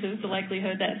decreases the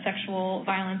likelihood that sexual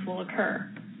violence will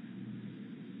occur.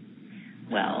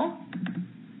 Well,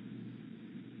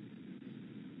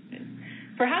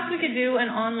 perhaps we could do an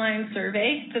online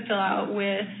survey to fill out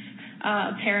with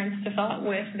parents to fill out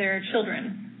with their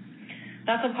children.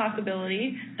 That's a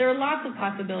possibility. There are lots of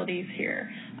possibilities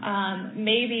here.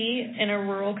 Maybe in a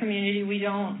rural community we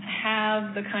don't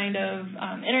have the kind of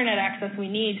internet access we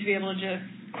need to be able to just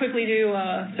quickly do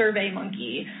a Survey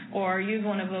Monkey or use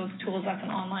one of those tools that's an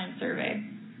online survey.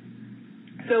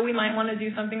 So we might want to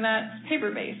do something that's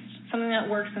paper-based, something that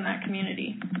works in that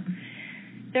community.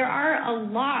 There are a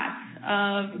lot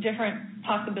of different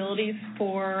possibilities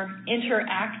for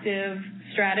interactive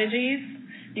strategies.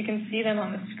 You can see them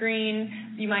on the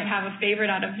screen. You might have a favorite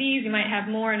out of these. You might have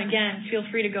more. And again, feel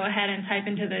free to go ahead and type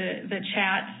into the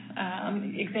chat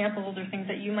examples or things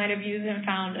that you might have used and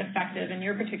found effective in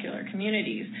your particular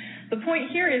communities. The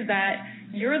point here is that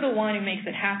you're the one who makes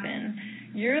it happen.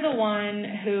 You're the one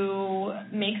who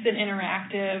makes it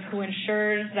interactive, who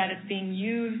ensures that it's being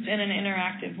used in an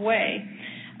interactive way.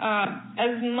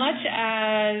 As much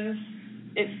as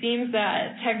it seems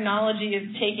that technology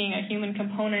is taking a human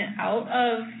component out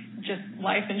of just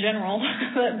life in general,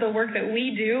 the work that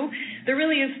we do, there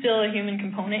really is still a human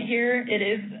component here. It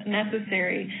is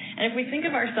necessary. And if we think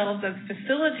of ourselves as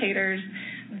facilitators,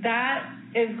 that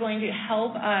is going to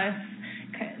help us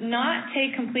not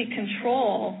take complete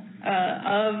control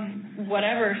of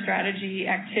whatever strategy,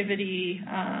 activity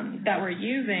that we're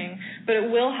using, but it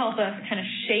will help us kind of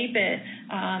shape it,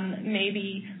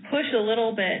 maybe push a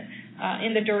little bit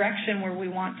in the direction where we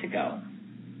want to go.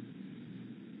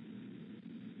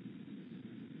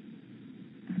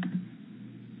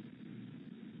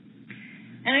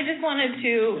 And I just wanted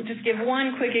to just give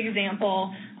one quick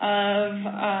example of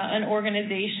an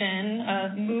organization,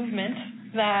 a movement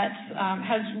that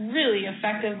has really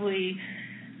effectively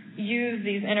used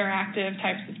these interactive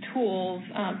types of tools,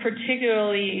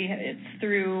 particularly it's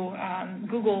through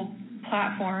Google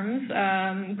platforms,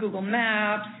 Google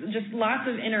Maps, just lots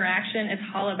of interaction. It's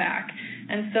Hollaback.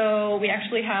 And so we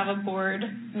actually have a board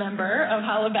member of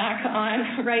Hollaback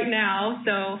on right now.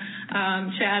 So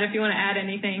Chad, if you want to add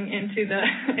anything into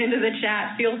the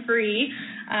chat, feel free.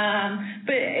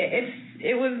 But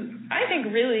it was, I think,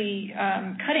 really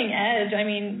cutting edge. I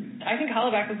mean, I think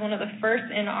Hollaback was one of the first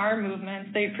in our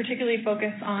movement. They particularly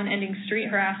focus on ending street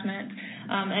harassment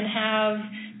and have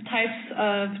types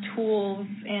of tools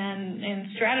and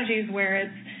strategies where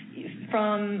it's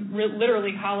from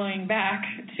literally hollowing back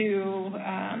to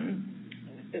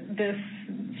this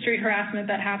street harassment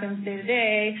that happens day to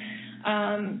day,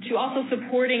 to also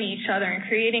supporting each other and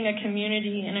creating a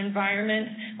community, an environment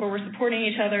where we're supporting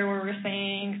each other, where we're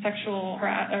saying sexual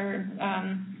harassment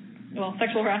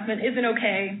isn't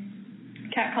okay,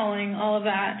 catcalling, all of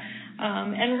that,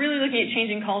 and really looking at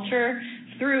changing culture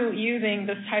through using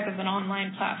this type of an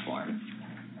online platform.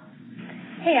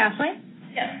 Hey, Ashley.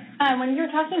 Yes. When you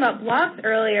were talking about blogs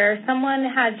earlier, someone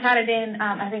had chatted in,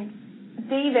 I think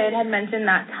David had mentioned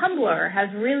that Tumblr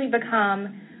has really become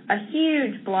a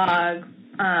huge blog,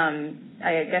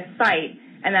 I guess, site,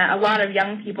 and that a lot of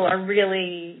young people are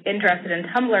really interested in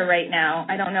Tumblr right now.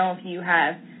 I don't know if you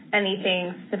have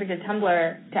anything specific to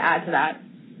Tumblr to add to that.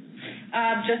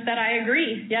 Just that I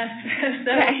agree, yes.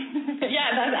 So, okay.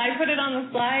 Yeah, I put it on the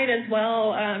slide as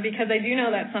well because I do know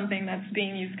that's something that's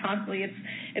being used constantly.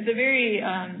 It's a very,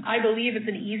 I believe it's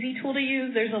an easy tool to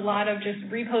use. There's a lot of just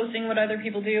reposting what other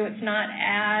people do. It's not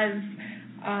as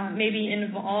maybe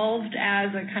involved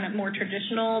as a kind of more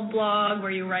traditional blog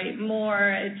where you write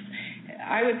more.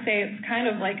 I would say it's kind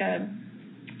of like a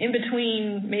in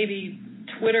between maybe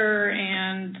Twitter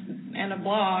and a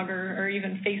blog or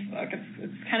even Facebook.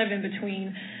 It's kind of in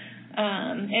between.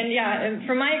 And yeah,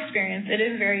 from my experience, it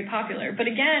is very popular. But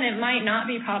again, it might not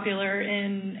be popular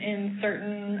in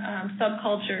certain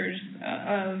subcultures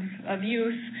of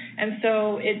youth, and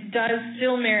so it does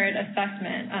still merit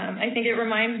assessment. I think it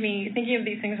reminds me, thinking of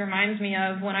these things reminds me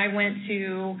of when I went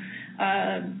to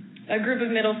a group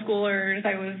of middle schoolers.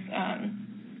 I was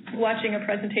watching a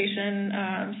presentation,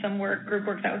 some group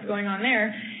work that was going on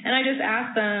there, and I just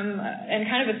asked them and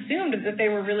kind of assumed that they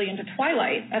were really into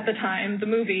Twilight at the time, the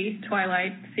movie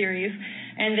Twilight series,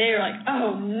 and they were like,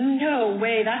 oh, no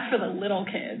way, that's for the little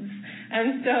kids.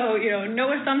 And so,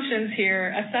 no assumptions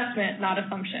here, assessment, not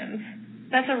assumptions.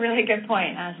 That's a really good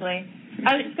point, Ashley.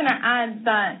 I was just going to add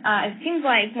that it seems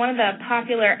like one of the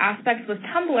popular aspects with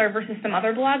Tumblr versus some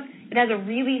other blogs, it has a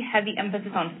really heavy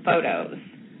emphasis on photos.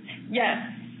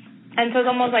 Yes. And so it's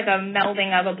almost like a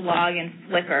melding of a blog and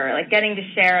Flickr, like getting to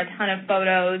share a ton of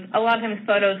photos. A lot of times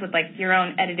photos with like your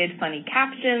own edited funny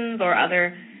captions or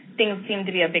other things seem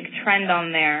to be a big trend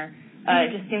on there.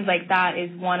 It just seems like that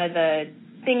is one of the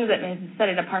things that has set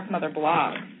it apart from other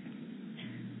blogs.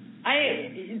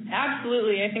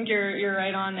 Absolutely. I think you're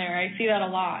right on there. I see that a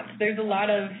lot. There's a lot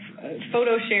of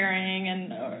photo sharing,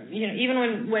 and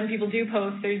even when people do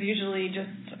post, there's usually just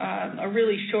a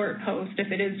really short post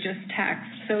if it is just text.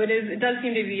 So it does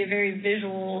seem to be a very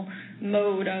visual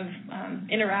mode of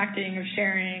interacting, of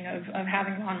sharing, of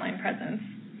having an online presence.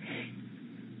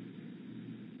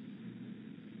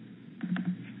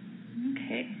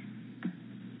 Okay.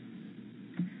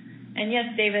 And yes,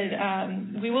 David,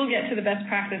 we will get to the best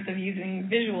practice of using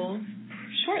visuals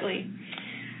shortly.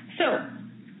 So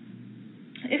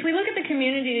if we look at the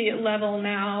community level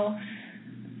now,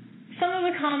 some of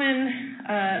the common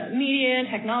media and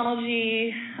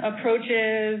technology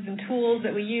approaches and tools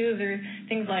that we use are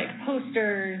things like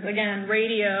posters, again,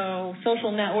 radio,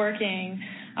 social networking.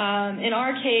 In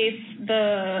our case,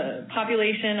 the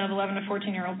population of 11 to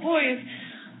 14-year-old boys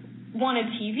wanted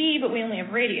TV, but we only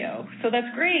have radio. So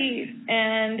that's great,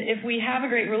 and if we have a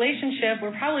great relationship,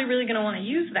 we're probably really going to want to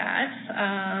use that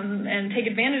and take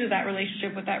advantage of that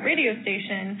relationship with that radio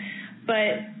station.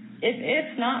 But if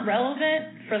it's not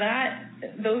relevant for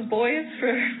those boys,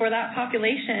 for that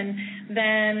population,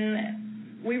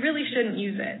 then we really shouldn't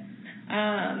use it.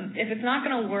 If it's not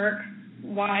going to work,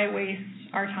 why waste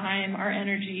our time, our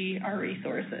energy, our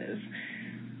resources?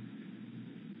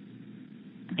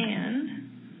 And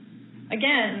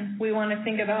again, we want to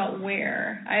think about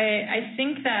where. I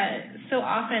think that so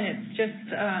often it's just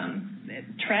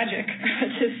tragic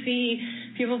to see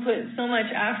people put so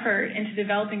much effort into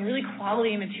developing really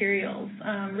quality materials,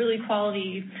 really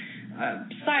quality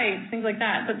sites, things like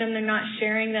that, but then they're not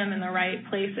sharing them in the right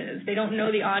places. They don't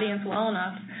know the audience well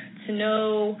enough to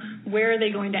know where are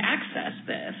they going to access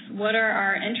this, what are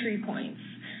our entry points.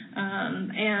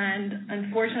 And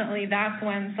unfortunately, that's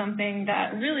when something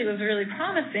that really was really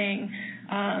promising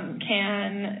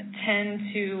can tend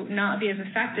to not be as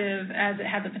effective as it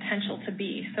had the potential to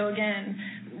be. So again,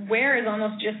 where is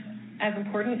almost just as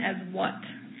important as what.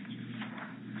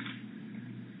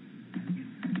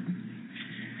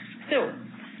 So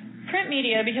print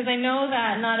media, because I know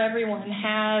that not everyone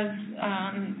has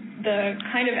the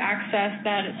kind of access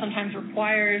that it sometimes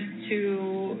requires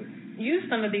to use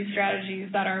some of these strategies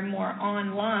that are more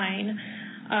online,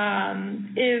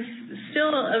 is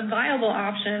still a viable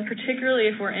option, particularly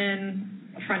if we're in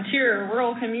frontier or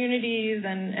rural communities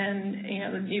and you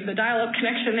know the dial-up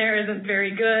connection there isn't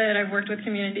very good. I've worked with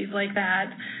communities like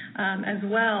that as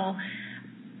well.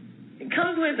 It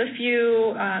comes with a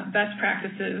few best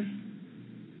practices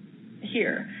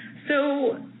here.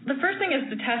 So the first thing is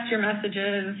to test your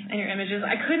messages and your images.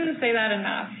 I couldn't say that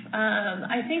enough.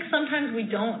 I think sometimes we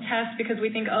don't test because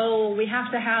we think, oh, we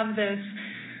have to have this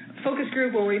focus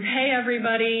group where we pay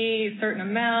everybody a certain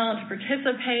amount to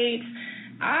participate.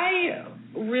 I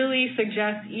really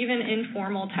suggest even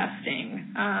informal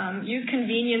testing. Use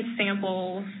convenience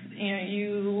samples. You know,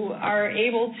 you are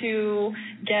able to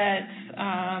get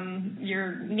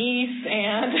your niece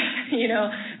and, you know,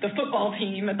 the football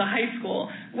team at the high school.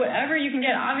 Whatever you can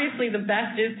get. Obviously, the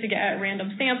best is to get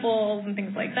random samples and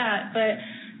things like that. But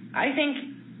I think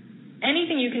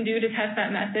anything you can do to test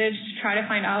that message to try to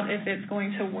find out if it's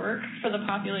going to work for the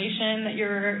population that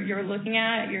you're looking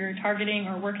at, you're targeting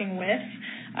or working with,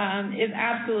 is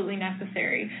absolutely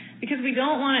necessary. Because we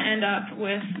don't want to end up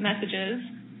with messages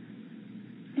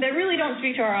that really don't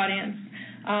speak to our audience,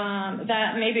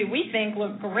 that maybe we think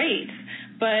look great,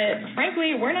 but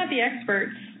frankly, we're not the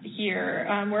experts here.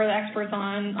 We're the experts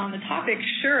on the topic,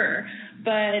 sure,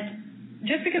 but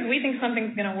just because we think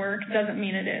something's going to work doesn't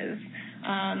mean it is.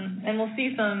 And we'll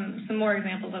see some more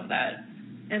examples of that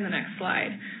in the next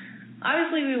slide.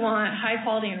 Obviously, we want high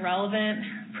quality and relevant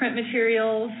print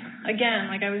materials. Again,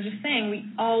 like I was just saying, we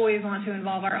always want to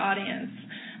involve our audience.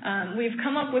 We've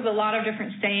come up with a lot of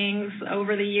different sayings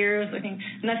over the years. I think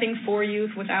nothing for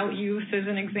youth without youth is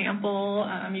an example.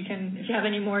 You can, if you have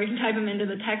any more, you can type them into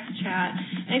the text chat.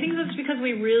 And I think that's because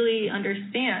we really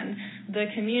understand the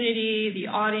community, the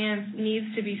audience needs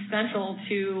to be central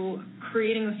to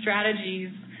creating the strategies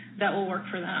that will work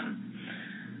for them.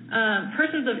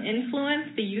 Persons of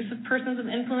influence, the use of persons of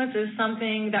influence is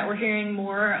something that we're hearing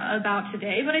more about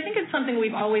today, but I think it's something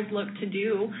we've always looked to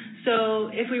do. So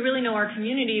if we really know our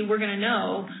community, we're going to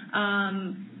know,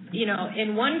 you know,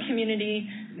 in one community,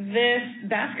 this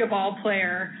basketball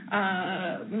player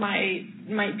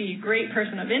might be a great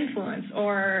person of influence,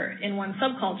 or in one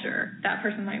subculture, that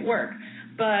person might work.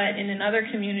 But in another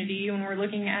community, when we're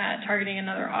looking at targeting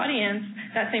another audience,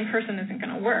 that same person isn't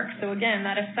going to work. So again,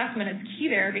 that assessment is key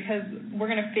there because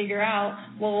we're going to figure out,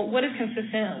 well, what is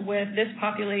consistent with this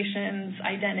population's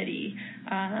identity?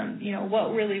 You know,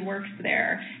 what really works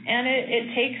there? And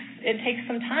it takes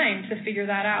some time to figure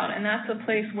that out. And that's a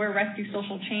place where Rescue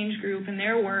Social Change Group and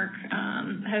their work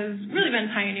has really been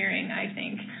pioneering, I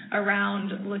think,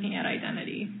 around looking at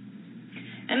identity.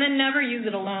 And then never use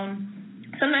it alone.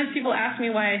 Sometimes people ask me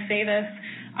why I say this.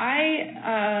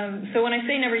 So when I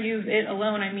say never use it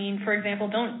alone, I mean, for example,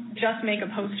 don't just make a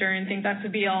poster and think that's the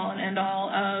be-all and end-all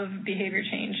of behavior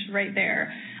change right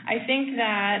there. I think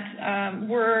that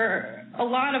we're a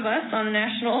lot of us on the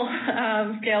national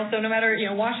scale, so no matter, you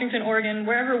know, Washington, Oregon,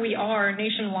 wherever we are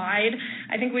nationwide,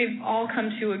 I think we've all come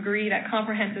to agree that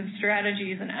comprehensive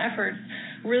strategies and efforts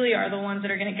really are the ones that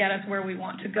are going to get us where we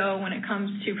want to go when it comes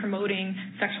to promoting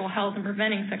sexual health and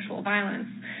preventing sexual violence.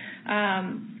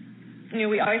 You know,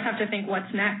 we always have to think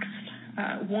what's next.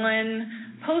 One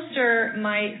poster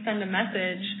might send a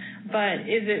message, but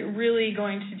is it really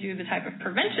going to do the type of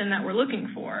prevention that we're looking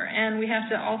for? And we have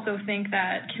to also think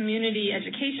that community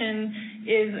education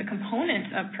is a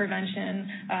component of prevention,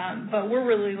 but we're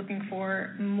really looking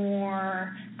for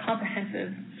more comprehensive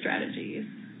strategies.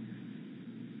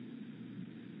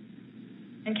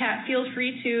 And Kat, feel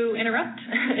free to interrupt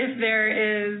if there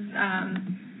is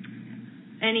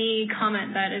any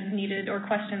comment that is needed or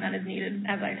question that is needed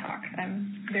as I talk.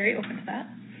 I'm very open to that.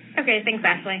 Okay, thanks,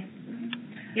 Ashley.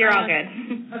 You're all good.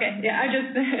 Okay, yeah, I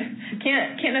just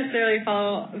can't necessarily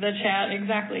follow the chat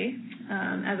exactly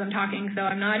as I'm talking, so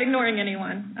I'm not ignoring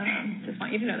anyone. Just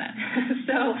want you to know that.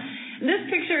 So this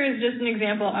picture is just an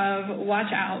example of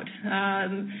watch out.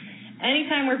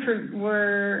 Anytime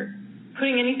we're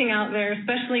putting anything out there,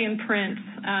 especially in print,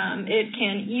 it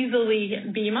can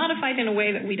easily be modified in a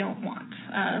way that we don't want.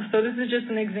 So this is just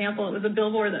an example. It was a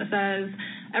billboard that says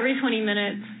every 20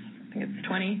 minutes, I think it's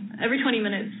 20, every 20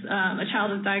 minutes a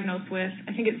child is diagnosed with,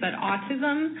 I think it said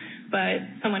autism, but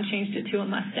someone changed it to a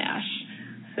mustache.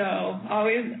 So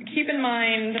always keep in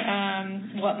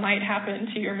mind what might happen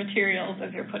to your materials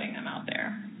as you're putting them out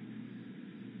there.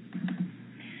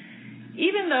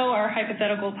 Even though our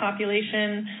hypothetical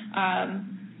population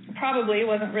probably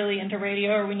wasn't really into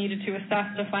radio, or we needed to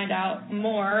assess to find out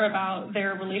more about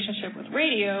their relationship with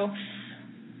radio,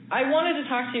 I wanted to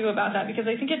talk to you about that because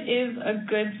I think it is a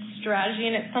good strategy,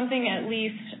 and it's something at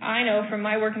least I know from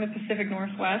my work in the Pacific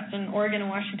Northwest, and Oregon and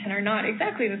Washington are not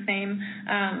exactly the same,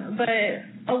 but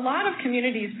a lot of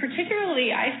communities,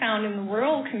 particularly I found in the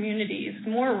rural communities,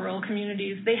 more rural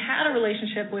communities, they had a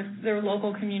relationship with their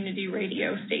local community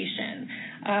radio station.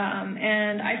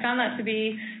 And I found that to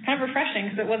be kind of refreshing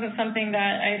because it wasn't something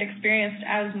that I had experienced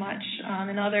as much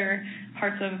in other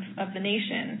parts of the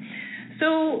nation.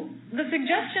 So the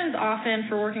suggestions often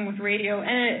for working with radio,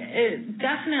 and it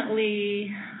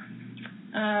definitely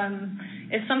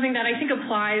is something that I think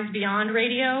applies beyond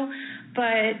radio,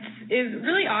 but is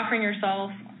really offering yourself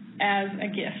as a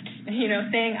gift,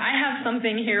 saying, I have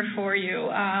something here for you.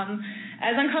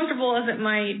 As uncomfortable as it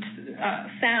might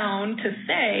sound to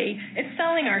say, it's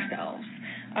selling ourselves,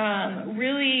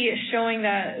 really showing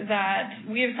that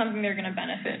we have something they're going to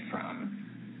benefit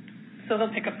from. So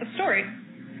they'll pick up the story.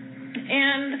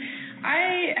 And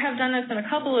I have done this in a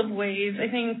couple of ways. I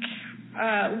think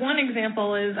one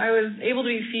example is I was able to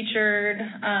be featured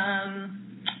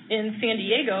in San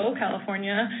Diego,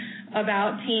 California,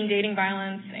 about Teen Dating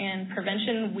Violence and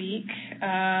Prevention Week,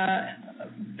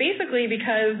 basically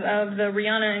because of the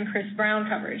Rihanna and Chris Brown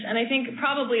coverage. And I think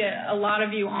probably a lot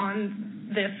of you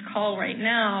on this call right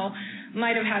now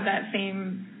might have had that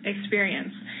same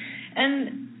experience.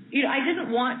 And I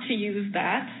didn't want to use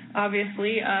that,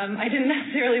 obviously. I didn't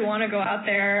necessarily want to go out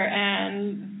there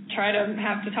and try to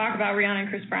have to talk about Rihanna and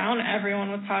Chris Brown. Everyone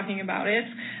was talking about it.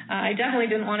 I definitely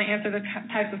didn't want to answer the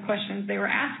types of questions they were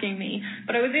asking me,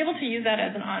 but I was able to use that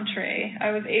as an entree.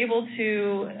 I was able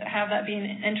to have that be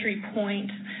an entry point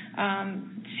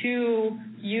to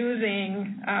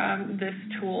using this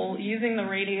tool, using the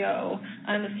radio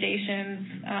and the stations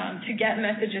to get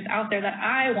messages out there that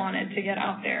I wanted to get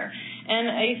out there. And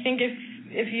I think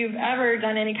if you've ever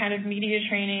done any kind of media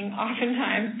training,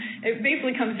 oftentimes it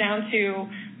basically comes down to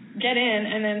get in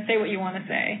and then say what you want to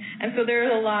say. And so there's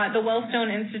a lot. The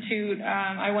Wellstone Institute,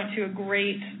 I went to a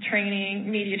great training,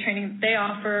 media training they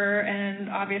offer, and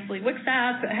obviously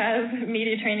WICSAP has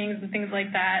media trainings and things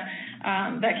like that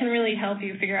that can really help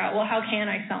you figure out, well, how can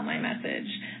I sell my message?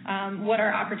 What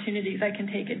are opportunities I can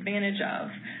take advantage of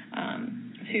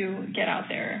to get out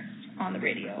there on the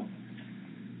radio?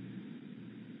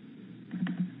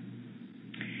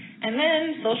 And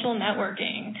then social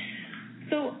networking.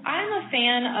 So I'm a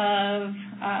fan of,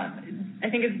 I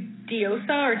think it's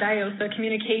DIOSA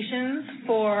communications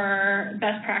for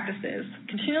best practices,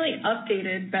 continually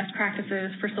updated best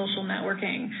practices for social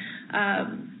networking.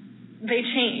 They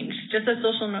change, just as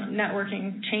social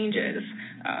networking changes.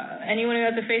 Anyone who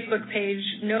has a Facebook page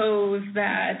knows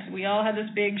that we all had this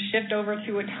big shift over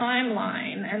to a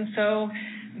timeline, and so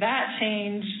that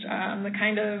changed the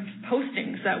kind of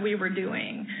postings that we were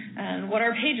doing and what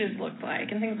our pages looked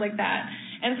like and things like that.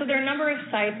 And so there are a number of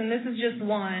sites, and this is just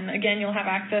one. Again, you'll have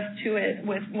access to it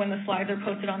when the slides are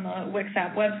posted on the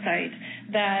WICSAP website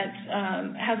that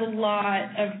has a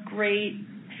lot of great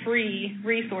free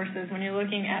resources when you're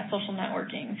looking at social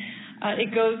networking.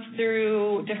 It goes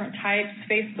through different types,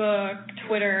 Facebook,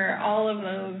 Twitter, all of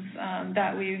those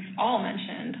that we've all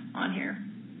mentioned on here.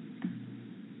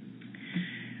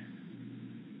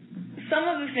 Some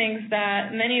of the things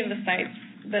that many of the sites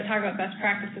that talk about best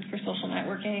practices for social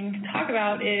networking talk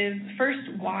about is, first,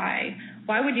 why?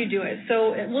 Why would you do it?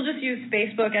 So we'll just use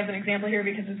Facebook as an example here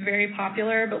because it's very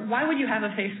popular, but why would you have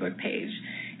a Facebook page?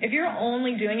 If you're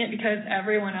only doing it because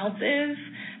everyone else is,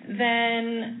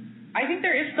 then I think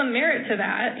there is some merit to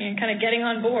that and kind of getting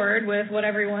on board with what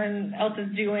everyone else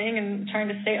is doing and trying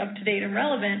to stay up to date and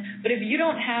relevant. But if you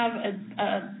don't have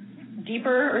a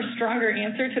deeper or stronger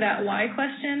answer to that why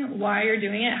question, why you're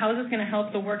doing it, how is this going to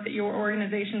help the work that your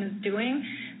organization is doing,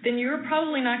 then you're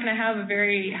probably not going to have a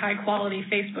very high-quality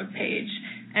Facebook page,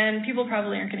 and people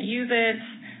probably aren't going to use it.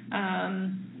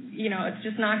 It's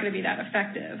just not going to be that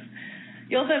effective.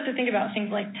 You also have to think about things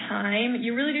like time.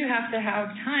 You really do have to have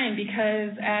time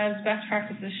because, as best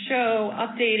practices show,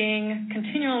 updating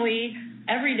continually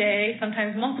every day,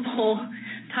 sometimes multiple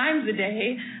times a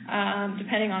day,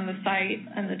 depending on the site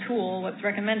and the tool, what's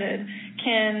recommended,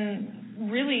 can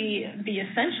really be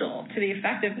essential to the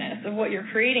effectiveness of what you're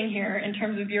creating here in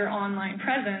terms of your online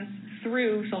presence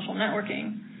through social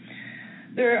networking.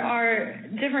 There are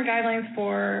different guidelines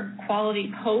for quality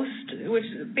post, which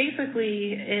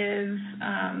basically is,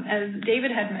 as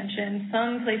David had mentioned,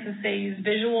 some places say use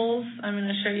visuals. I'm going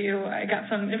to show you, I got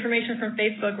some information from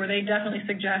Facebook where they definitely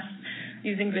suggest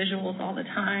using visuals all the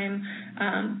time.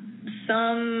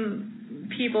 Some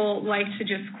people like to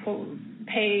just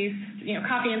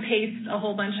copy and paste a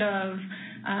whole bunch of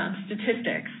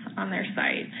statistics on their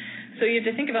site. So you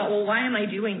have to think about, well, why am I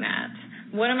doing that?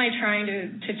 What am I trying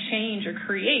to change or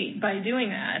create by doing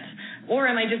that? Or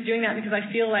am I just doing that because I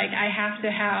feel like I have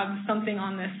to have something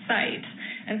on this site?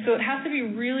 And so it has to be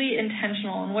really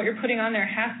intentional, and what you're putting on there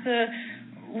has to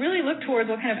really look towards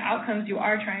what kind of outcomes you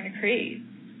are trying to create.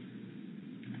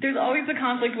 There's always a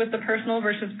conflict with the personal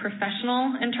versus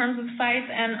professional in terms of sites,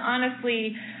 and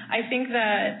honestly, I think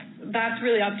that that's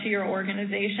really up to your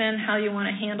organization, how you want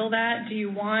to handle that. Do you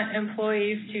want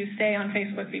employees to stay on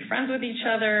Facebook, be friends with each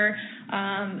other?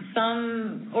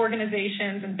 Some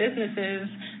organizations and businesses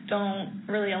don't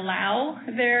really allow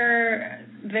their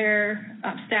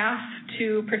staff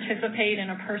to participate in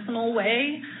a personal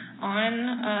way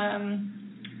on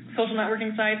social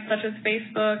networking sites such as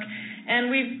Facebook.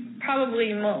 And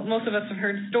most of us have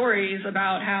heard stories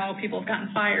about how people have gotten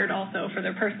fired also for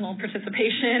their personal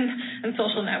participation in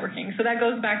social networking. So that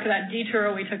goes back to that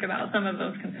detour we took about some of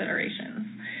those considerations.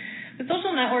 The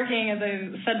social networking, as I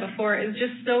said before, is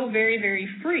just so very, very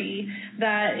free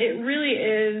that it really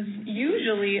is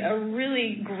usually a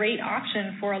really great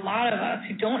option for a lot of us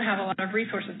who don't have a lot of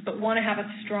resources but want to have a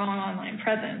strong online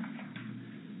presence.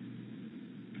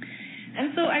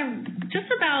 And so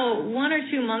just about 1 or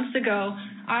 2 months ago,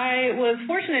 I was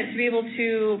fortunate to be able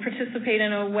to participate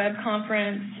in a web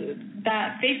conference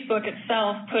that Facebook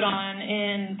itself put on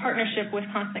in partnership with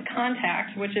Constant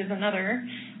Contact, which is another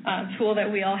tool that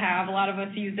we all have. A lot of us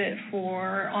use it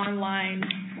for online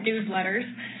newsletters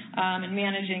and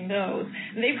managing those.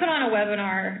 And they put on a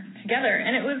webinar together,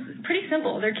 and it was pretty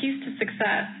simple. Their keys to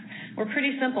success were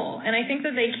pretty simple, and I think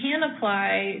that they can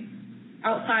apply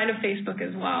outside of Facebook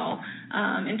as well,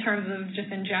 in terms of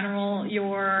just in general,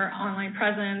 your online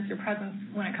presence, your presence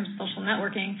when it comes to social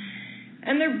networking.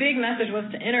 And their big message was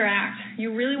to interact. You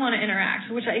really want to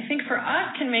interact, which I think for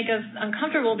us can make us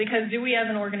uncomfortable because do we as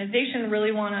an organization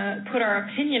really want to put our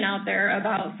opinion out there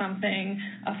about something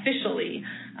officially?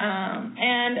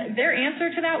 And their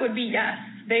answer to that would be yes.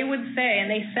 They would say,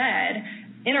 and they said,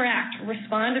 interact,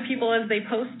 respond to people as they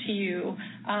post to you,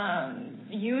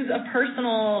 use a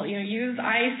personal, use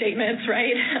I statements,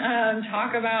 right?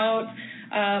 Talk about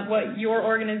what your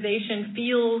organization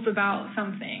feels about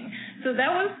something. So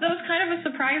that was kind of a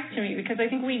surprise to me because I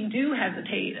think we do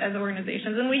hesitate as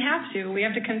organizations, and we have to. We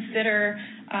have to consider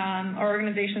our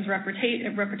organization's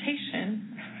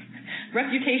reputation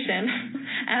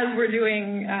as we're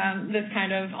doing this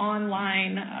kind of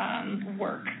online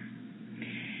work.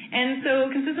 And so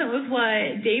consistent with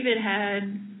what David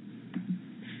had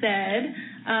said,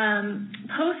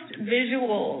 post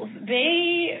visuals,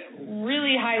 they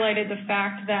really highlighted the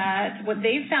fact that what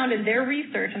they found in their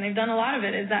research, and they've done a lot of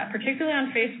it, is that particularly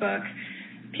on Facebook,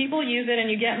 people use it and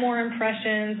you get more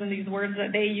impressions and these words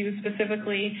that they use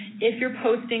specifically if you're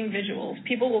posting visuals.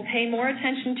 People will pay more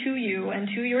attention to you and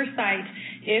to your site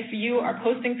if you are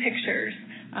posting pictures,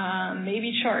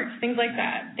 maybe charts, things like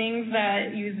that, things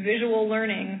that use visual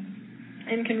learning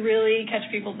and can really catch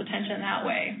people's attention that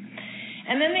way.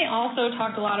 And then they also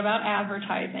talked a lot about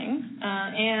advertising,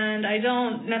 and I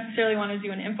don't necessarily want to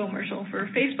do an infomercial for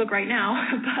Facebook right now,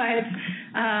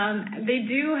 but they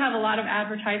do have a lot of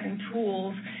advertising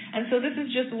tools, and so this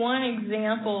is just one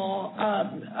example of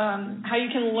how you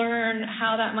can learn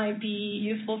how that might be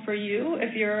useful for you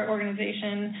if your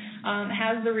organization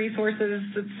has the resources.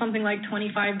 It's something like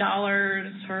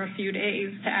 $25 for a few days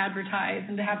to advertise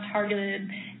and to have targeted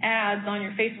ads on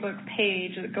your Facebook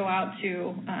page that go out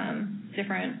to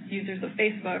different users of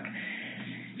Facebook.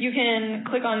 You can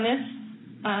click on this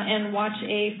and watch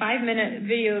a 5-minute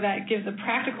video that gives a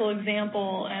practical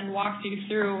example and walks you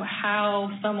through how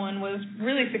someone was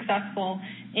really successful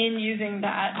in using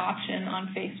that option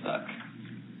on Facebook.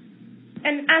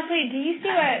 And Ashley, do you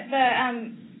see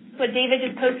what David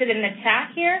just posted in the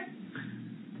chat here?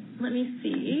 Let me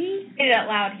see. Say it out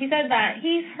loud. He said that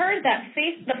he's heard that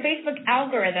the Facebook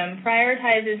algorithm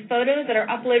prioritizes photos that are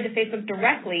uploaded to Facebook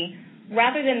directly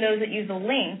rather than those that use a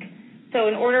link. So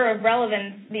in order of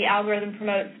relevance, the algorithm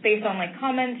promotes based on like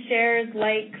comments, shares,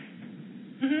 likes.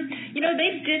 Mm-hmm.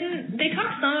 They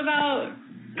talked some about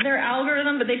their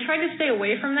algorithm, but they tried to stay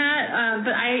away from that.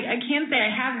 But I can say I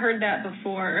have heard that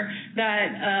before,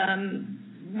 that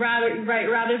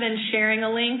rather than sharing a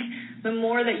link, the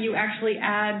more that you actually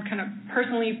add kind of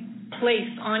personally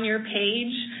placed on your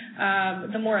page,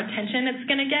 the more attention it's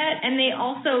going to get. And they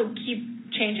also keep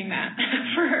changing that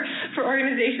for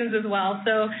organizations as well.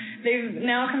 So they've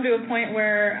now come to a point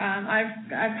where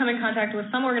I've come in contact with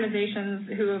some organizations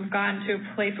who have gotten to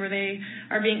a place where they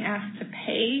are being asked to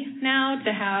pay now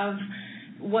to have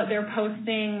what they're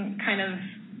posting kind of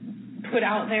put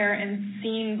out there and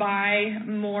seen by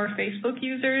more Facebook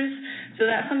users. So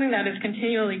that's something that is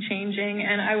continually changing,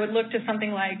 and I would look to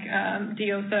something like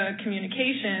Diosa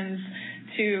Communications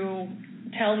to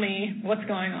tell me what's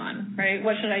going on, right?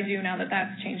 What should I do now that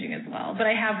that's changing as well? But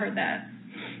I have heard that.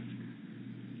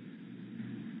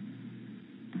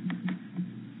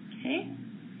 Okay.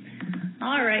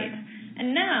 All right.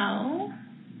 And now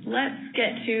let's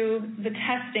get to the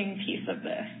testing piece of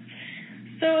this.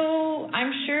 So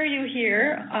I'm sure you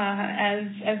hear,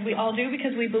 as we all do,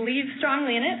 because we believe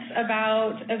strongly in it,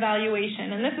 about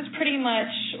evaluation. And this is pretty much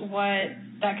what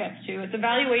that gets to. It's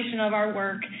evaluation of our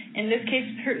work, in this case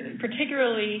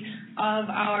particularly of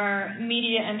our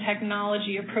media and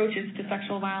technology approaches to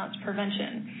sexual violence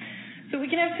prevention. So we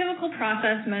can have typical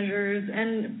process measures,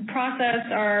 and process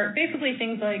are basically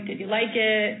things like, did you like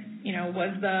it? You know,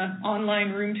 was the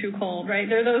online room too cold, right?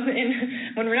 There are those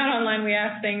when we're not online, we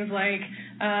ask things like,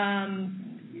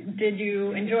 did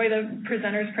you enjoy the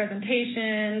presenter's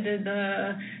presentation? Did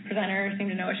the presenter seem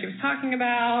to know what she was talking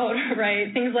about,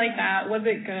 right? Things like that. Was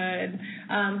it good?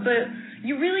 But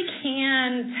you really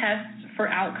can test for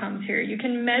outcomes here. You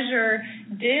can measure,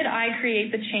 did I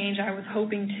create the change I was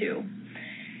hoping to?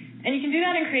 And you can do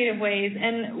that in creative ways.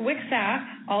 And WCSAP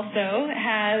also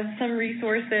has some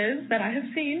resources that I have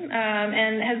seen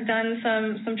and has done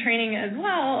some training as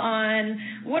well on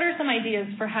what are some ideas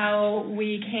for how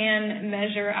we can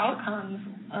measure outcomes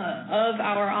of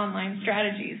our online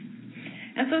strategies.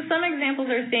 And so some examples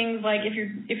are things like if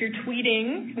you're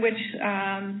tweeting, which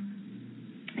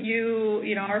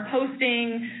you know are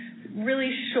posting really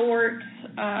short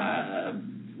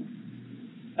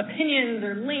opinions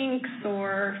or links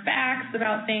or facts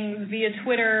about things via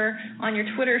Twitter on your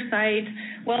Twitter site,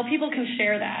 well, people can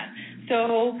share that.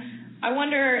 So I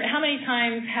wonder how many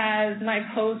times has my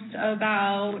post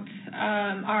about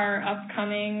our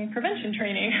upcoming prevention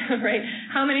training, right?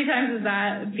 How many times is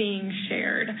that being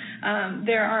shared?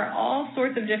 There are all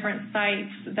sorts of different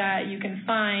sites that you can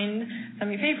find,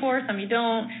 some you pay for, some you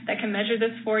don't, that can measure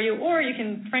this for you, or you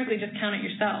can frankly just count it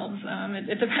yourselves.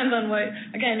 It depends on what,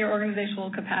 again, your organizational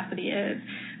capacity is.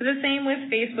 The same with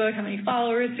Facebook. How many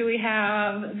followers do we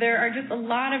have? There are just a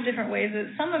lot of different ways that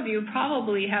some of you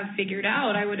probably have figured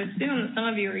out. I would assume that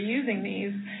some of you are using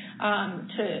these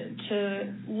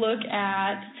to look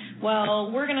at,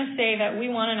 well, we're going to say that we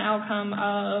want an outcome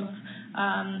of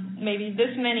maybe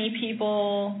this many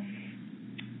people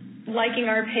liking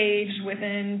our page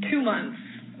within 2 months,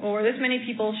 or this many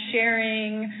people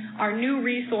sharing our new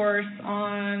resource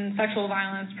on sexual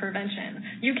violence prevention.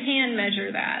 You can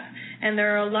measure that, and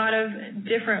there are a lot of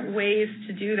different ways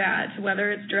to do that,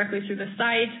 whether it's directly through the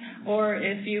site or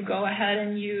if you go ahead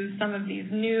and use some of these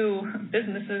new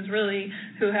businesses really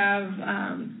who have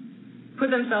put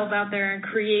themselves out there and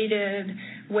created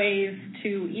ways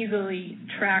to easily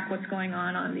track what's going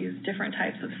on these different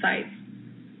types of sites.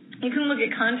 You can look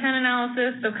at content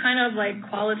analysis, so kind of like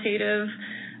qualitative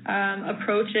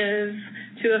approaches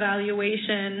to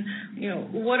evaluation. You know,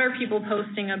 what are people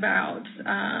posting about?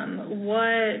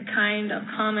 What kind of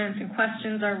comments and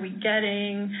questions are we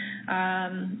getting?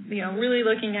 You know, really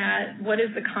looking at what is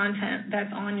the content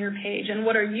that's on your page and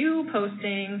what are you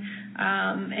posting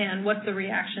and what's the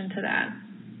reaction to that?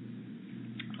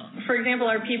 For example,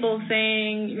 are people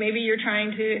saying maybe you're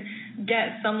trying to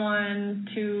get someone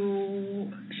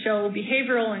to show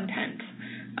behavioral intent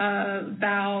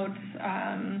about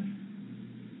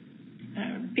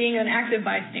being an active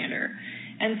bystander.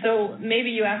 And so maybe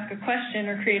you ask a question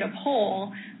or create a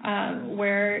poll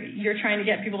where you're trying to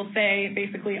get people to say,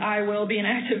 basically, I will be an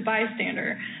active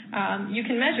bystander. You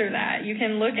can measure that. You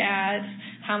can look at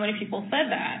how many people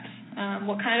said that.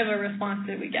 What kind of a response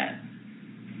did we get?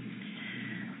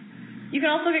 You can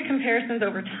also get comparisons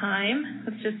over time.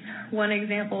 That's just one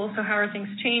example. So how are things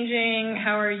changing?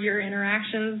 How are your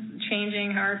interactions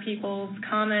changing? How are people's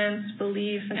comments,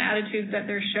 beliefs, and attitudes that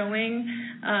they're showing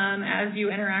as you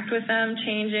interact with them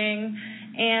changing?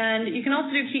 And you can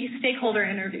also do key stakeholder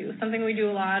interviews, something we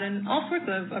do a lot in all sorts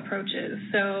of approaches.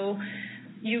 So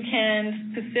you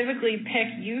can specifically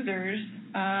pick users,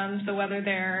 so whether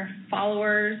they're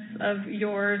followers of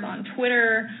yours on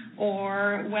Twitter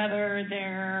or whether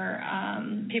they're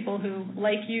people who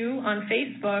like you on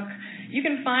Facebook, you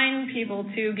can find people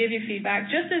to give you feedback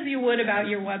just as you would about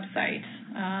your website,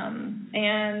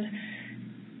 and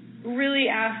really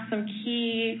ask some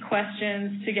key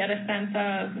questions to get a sense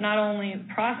of not only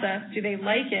the process, do they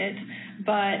like it,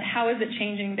 but how is it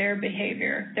changing their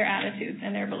behavior, their attitudes,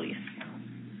 and their beliefs.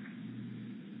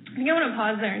 I think I want to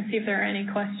pause there and see if there are any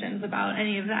questions about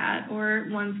any of that or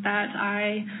ones that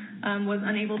I was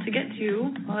unable to get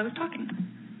to while I was talking.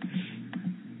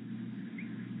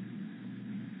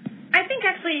 I think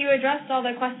actually you addressed all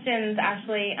the questions,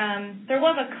 Ashley. There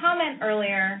was a comment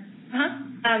earlier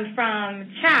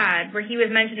from Chad where he was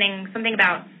mentioning something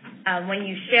about when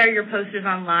you share your posters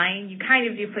online, you kind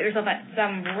of do put yourself at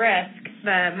some risk.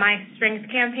 The My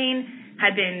Strengths campaign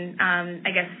had been,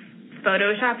 I guess,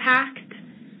 Photoshop hacked.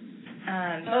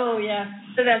 Oh, yeah.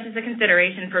 So that's just a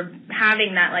consideration for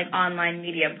having that, like, online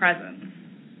media presence.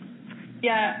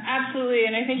 Yeah, absolutely.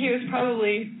 And I think he was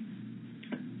probably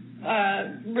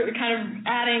kind of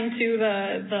adding to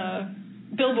the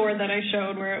billboard that I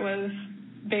showed where it was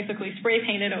basically spray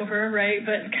painted over, right,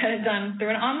 but kind of done through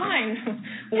an online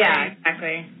way. Yeah,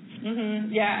 exactly.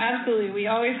 Yeah, absolutely. We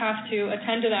always have to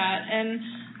attend to that and,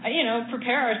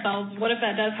 prepare ourselves. What if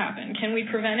that does happen? Can we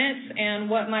prevent it? And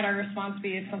what might our response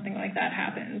be if something like that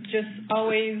happens? Just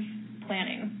always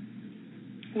planning,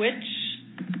 which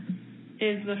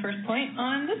is the first point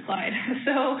on this slide.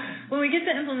 So when we get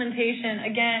to implementation,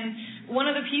 again, one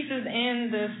of the pieces in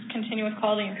this continuous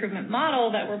quality improvement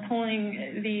model that we're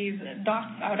pulling these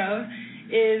dots out of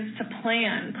is to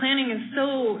plan. Planning is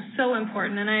so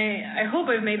important, and I hope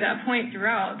I've made that point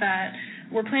throughout, that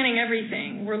we're planning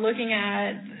everything. We're looking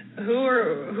at who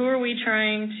are we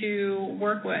trying to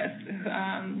work with?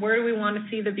 Where do we want to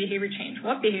see the behavior change?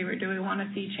 What behavior do we want to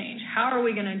see change? How are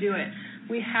we going to do it?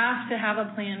 We have to have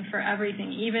a plan for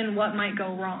everything, even what might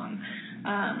go wrong.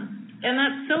 And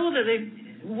that's so that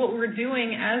what we're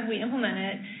doing as we implement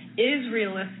it is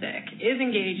realistic, is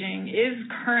engaging, is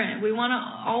current. We want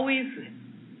to always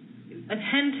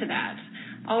attend to that,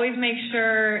 always make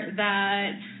sure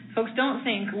that folks don't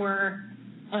think we're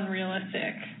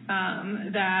unrealistic,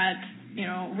 that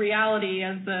reality,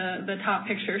 as the top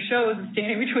picture shows, is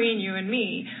standing between you and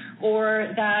me,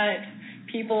 or that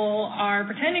people are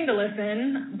pretending to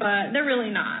listen, but they're really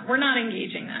not. We're not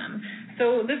engaging them.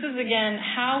 So this is, again,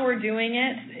 how we're doing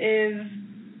it is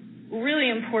really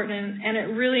important, and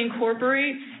it really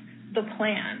incorporates the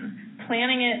plan,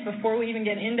 planning it before we even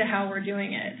get into how we're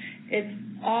doing it. It's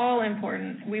all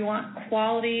important. We want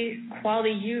quality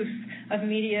use of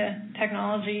media,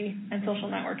 technology, and social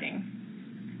networking.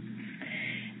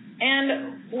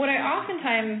 And what I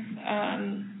oftentimes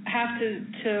have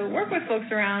to work with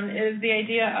folks around is the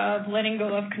idea of letting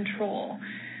go of control.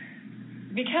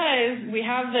 Because we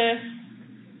have this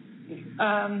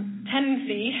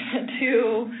tendency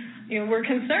to, we're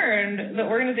concerned the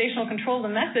organizational control of the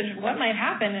message, what might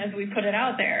happen as we put it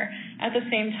out there. At the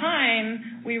same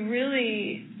time, we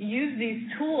really use these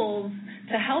tools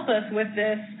to help us with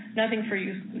this nothing for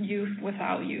youth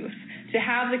without youth, to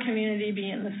have the community be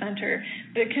in the center.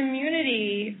 The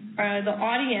community, the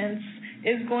audience,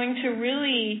 is going to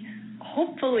really,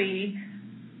 hopefully,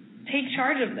 take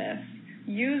charge of this,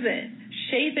 use it,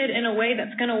 shape it in a way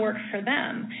that's going to work for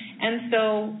them. And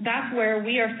so that's where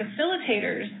we are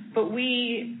facilitators, but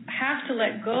we have to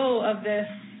let go of this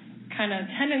kind of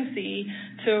tendency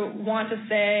to want to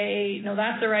say, no,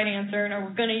 that's the right answer, no,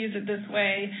 we're going to use it this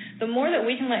way. The more that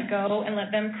we can let go and let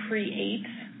them create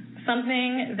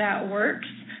something that works,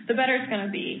 the better it's going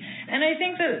to be. And I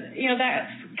think that,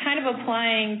 that's kind of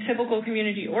applying typical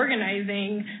community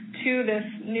organizing to this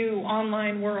new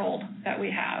online world that we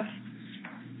have.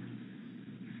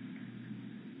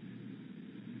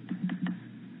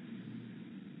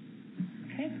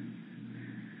 Okay.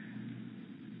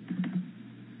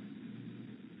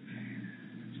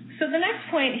 So the next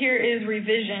point here is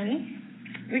revision.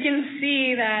 We can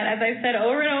see that, as I've said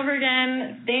over and over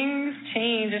again, things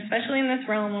change, especially in this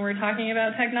realm when we're talking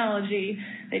about technology.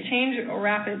 They change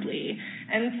rapidly.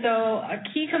 And so a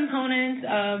key component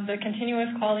of the continuous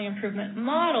quality improvement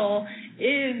model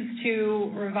is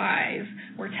to revise.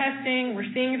 We're testing,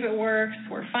 we're seeing if it works,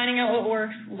 we're finding out what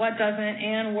works, what doesn't,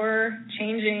 and we're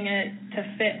changing it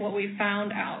to fit what we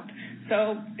found out.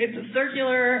 So it's a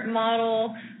circular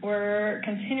model. We're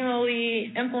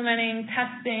continually implementing,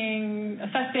 testing,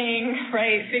 assessing,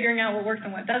 right, figuring out what works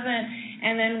and what doesn't.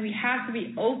 And then we have to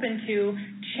be open to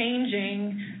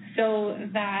changing so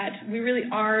that we really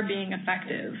are being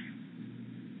effective.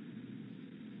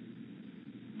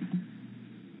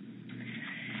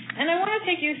 And I want to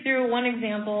take you through one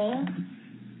example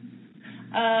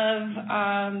of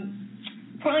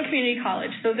Portland Community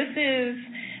College. So this is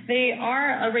They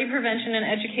are a rape prevention and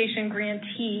education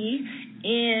grantee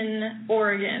in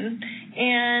Oregon,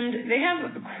 and they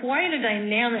have quite a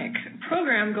dynamic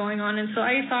program going on, and so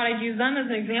I thought I'd use them as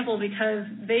an example because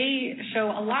they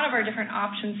show a lot of our different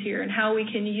options here and how we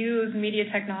can use media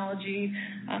technology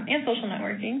and social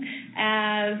networking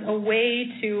as a way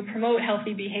to promote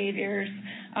healthy behaviors,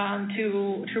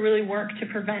 to really work to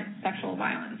prevent sexual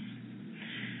violence.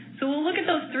 So we'll look at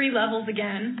those three levels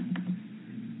again,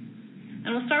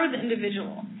 and we'll start with the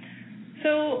individual.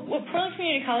 So what Portland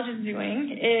Community College is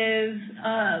doing is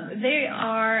they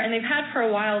are, and they've had for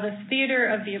a while, this Theater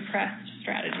of the Oppressed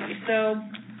strategy. So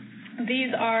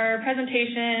these are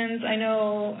presentations. I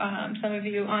know some of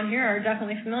you on here are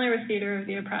definitely familiar with Theater of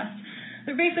the Oppressed.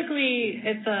 They're basically,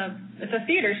 it's a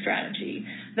theater strategy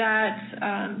that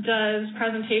does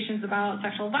presentations about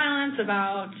sexual violence,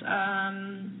 about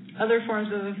other forms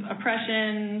of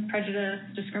oppression, prejudice,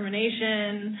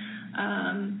 discrimination,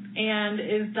 and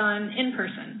is done in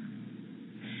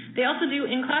person. They also do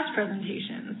in-class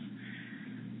presentations.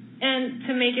 And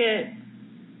to make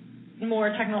it more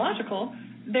technological,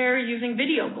 they're using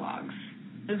video blogs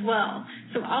as well.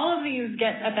 So all of these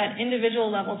get at that individual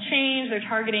level change. They're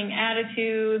targeting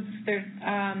attitudes,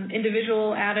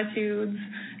 individual attitudes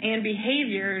and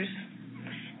behaviors,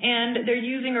 and they're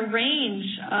using a range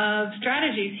of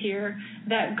strategies here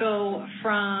that go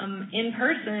from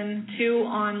in-person to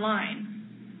online.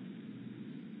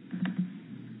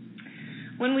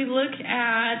 When we look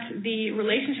at the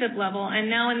relationship level, and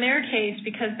now in their case,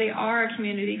 because they are a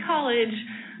community college,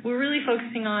 we're really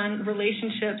focusing on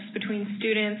relationships between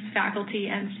students, faculty,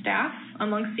 and staff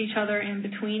amongst each other and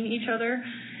between each other.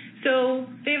 So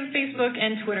they have a Facebook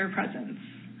and Twitter presence,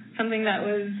 something that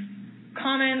was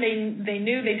common. They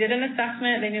knew, they did an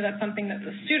assessment. They knew that's something that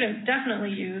the students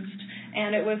definitely used,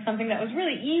 and it was something that was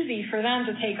really easy for them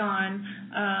to take on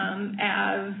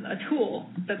as a tool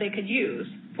that they could use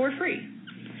for free.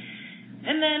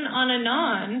 And then on a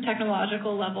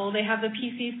non-technological level, they have the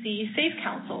PCC Safe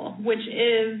Council, which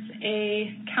is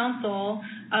a council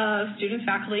of students,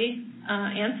 faculty,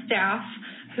 and staff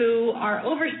who are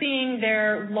overseeing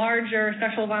their larger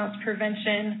sexual violence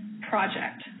prevention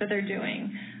project that they're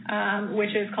doing,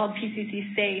 which is called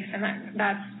PCC Safe, and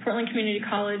that's Portland Community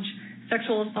College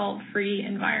Sexual Assault Free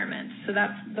Environment. So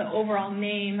that's the overall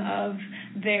name of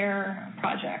their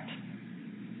project.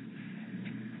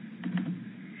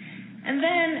 And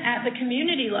then at the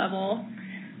community level,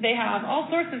 they have all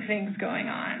sorts of things going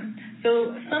on.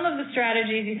 So some of the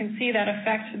strategies you can see that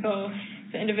affect both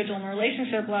the individual and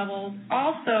relationship levels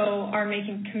also are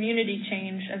making community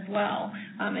change as well,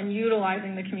 and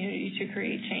utilizing the community to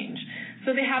create change.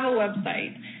 So they have a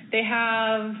website. They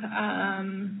have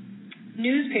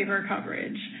newspaper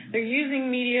coverage. They're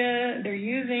using media. They're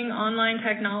using online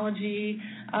technology.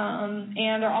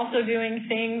 And they're also doing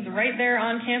things right there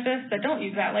on campus that don't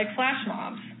use that, like flash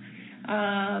mobs.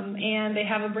 And they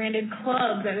have a branded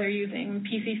club that they're using,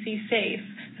 PCC Safe.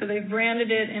 So they've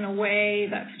branded it in a way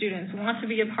that students want to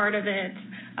be a part of it.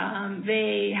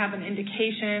 They have an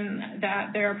indication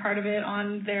that they're a part of it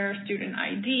on their student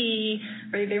ID.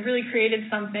 Right? They really created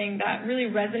something that really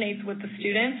resonates with the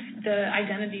students, the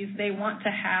identities they want to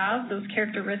have, those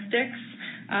characteristics,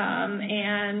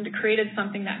 and created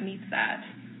something that meets that.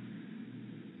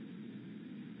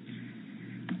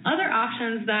 Other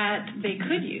options that they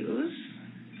could use,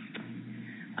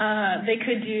 they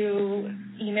could do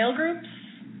email groups.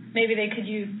 Maybe they could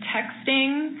use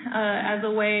texting as a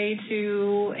way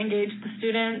to engage the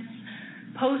students,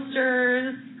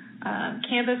 posters,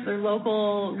 campus or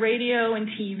local radio and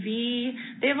TV.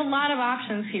 They have a lot of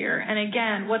options here. And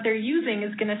again, what they're using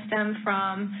is going to stem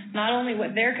from not only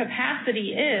what their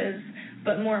capacity is,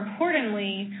 but more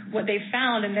importantly, what they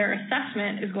found in their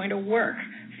assessment is going to work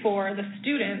for the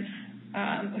students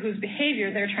whose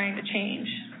behavior they're trying to change.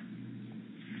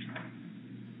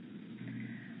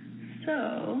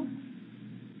 So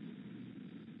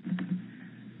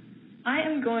I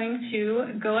am going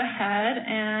to go ahead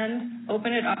and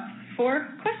open it up for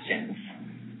questions.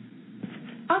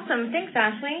 Awesome. Thanks,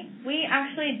 Ashley. We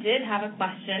actually did have a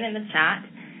question in the chat.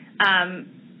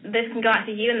 This can go out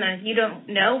to you, and then if you don't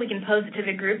know, we can pose it to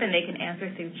the group, and they can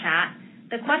answer through chat.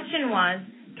 The question was,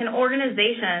 can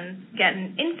organizations get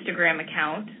an Instagram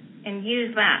account and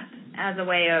use that as a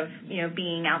way of,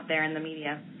 being out there in the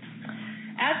media?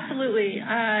 Absolutely.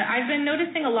 I've been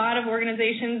noticing a lot of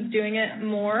organizations doing it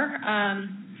more.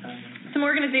 Some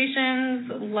organizations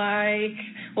like,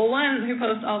 one who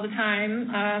posts all the time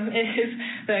is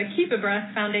the Keep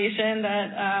Abreast Foundation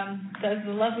that does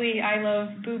the lovely I Love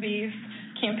Boobies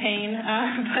campaign,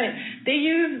 but they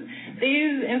use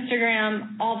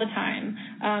Instagram all the time.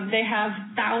 They have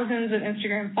thousands of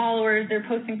Instagram followers. They're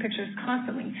posting pictures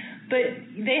constantly. But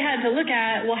they had to look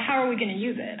at, well, how are we going to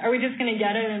use it? Are we just going to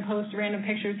get it and post random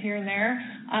pictures here and there?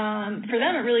 For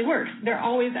them, it really works. They're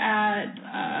always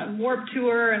at Warped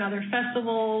Tour and other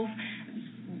festivals.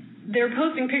 They're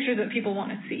posting pictures that people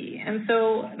want to see. And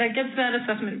so that gets that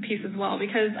assessment piece as well,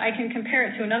 because I can compare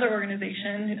it to another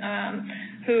organization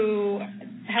who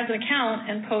has an account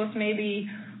and posts maybe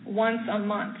once a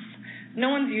month. No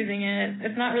one's using it.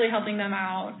 It's not really helping them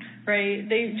out, right?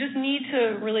 They just need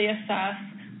to really assess,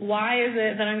 why is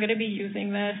it that I'm going to be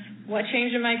using this? What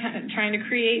change am I trying to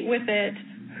create with it?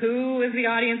 Who is the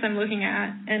audience I'm looking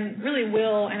at? And really,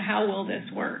 how will this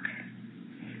work?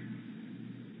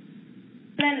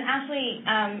 Then, Ashley,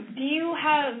 do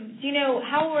you know,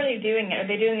 how are they doing it? Are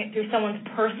they doing it through someone's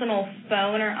personal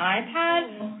phone or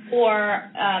iPad?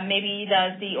 Or maybe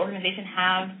does the organization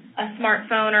have a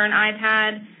smartphone or an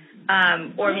iPad?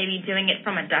 Or maybe doing it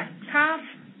from a desktop?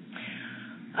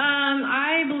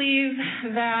 I believe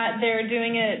that they're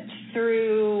doing it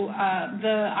through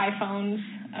the iPhones.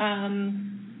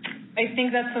 I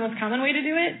think that's the most common way to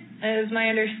do it, is my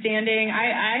understanding.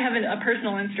 I have a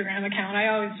personal Instagram account. I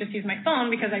always just use my phone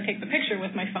because I take the picture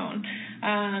with my phone.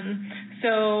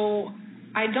 So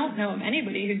I don't know of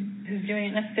anybody who's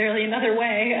doing it necessarily another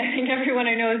way. I think everyone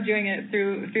I know is doing it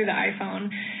through the iPhone.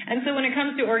 And so when it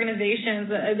comes to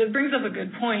organizations, it brings up a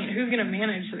good point. Who's going to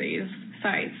manage these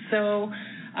sites? So,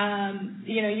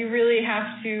 you really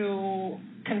have to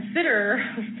consider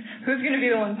who's going to be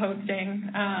the one posting,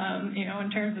 in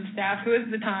terms of staff, who has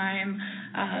the time.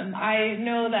 I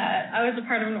know that I was a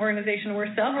part of an organization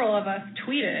where several of us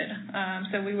tweeted,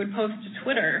 so we would post to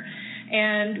Twitter,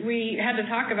 and we had to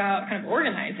talk about kind of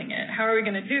organizing it. How are we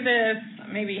going to do this?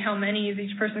 Maybe how many is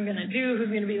each person going to do? Who's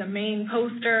going to be the main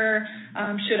poster?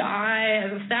 Should I,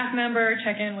 as a staff member,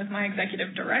 check in with my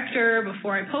executive director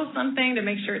before I post something to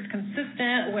make sure it's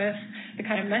consistent with the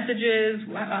kind of messages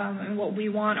and what we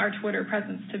want our Twitter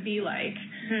presence to be like?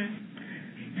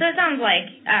 Mm-hmm. So it sounds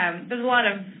like there's a lot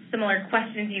of similar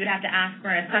questions you would have to ask for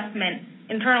an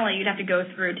assessment internally you'd have to go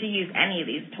through to use any of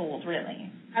these tools,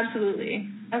 really. Absolutely.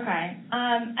 Okay.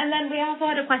 And then we also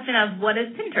had a question of, what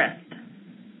is Pinterest?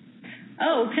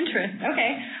 Oh, Pinterest.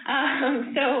 Okay.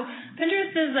 So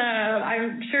Pinterest is,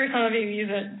 I'm sure some of you use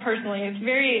it personally.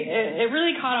 It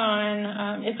really caught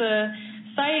on. It's a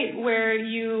site where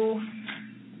you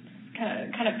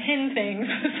kind of pin things.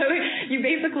 So you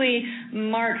basically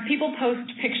people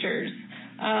post pictures.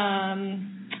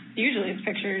 Usually it's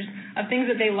pictures of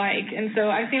things that they like. And so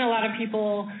I've seen a lot of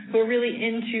people who are really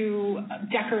into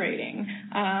decorating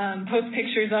post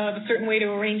pictures of a certain way to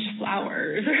arrange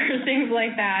flowers or things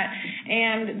like that.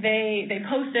 And they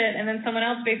post it, and then someone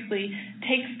else basically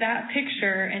takes that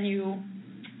picture, and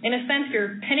in a sense,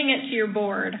 you're pinning it to your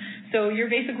board. So you're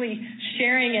basically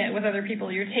sharing it with other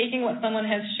people. You're taking what someone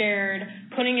has shared,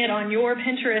 putting it on your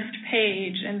Pinterest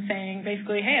page, and saying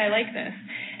basically, hey, I like this.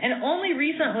 And only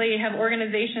recently have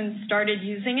organizations started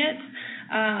using it.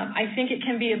 I think it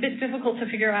can be a bit difficult to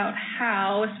figure out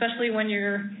how, especially when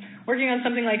you're working on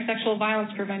something like sexual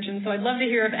violence prevention. So I'd love to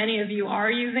hear if any of you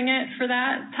are using it for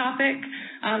that topic.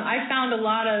 I found a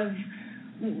lot of,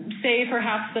 say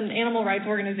perhaps an animal rights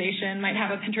organization might have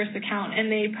a Pinterest account,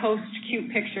 and they post cute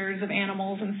pictures of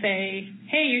animals and say,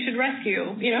 hey, you should rescue,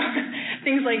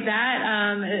 things like that.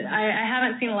 I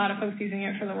haven't seen a lot of folks using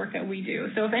it for the work that we do.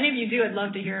 So if any of you do, I'd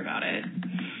love to hear about it.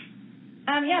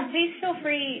 Please feel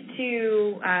free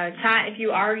to chat if you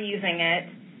are using it.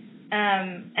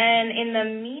 And in the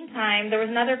meantime, there was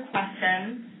another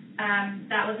question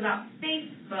that was about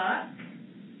Facebook.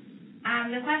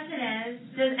 The question is,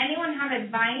 does anyone have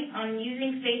advice on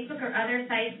using Facebook or other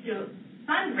sites to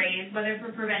fundraise, whether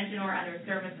for prevention or other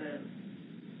services?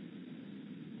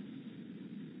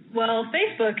 Well,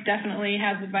 Facebook definitely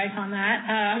has advice on that.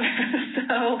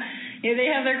 So they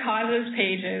have their causes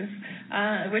pages,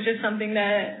 which is something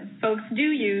that folks do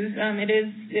use.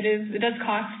 It does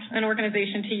cost an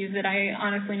organization to use it. I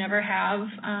honestly never have.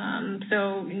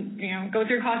 So go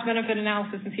through cost-benefit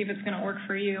analysis and see if it's going to work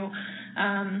for you.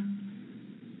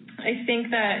 I think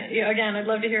that, again, I'd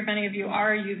love to hear if any of you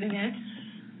are using it.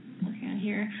 Looking on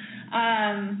here.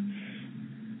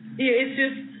 It's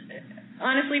just,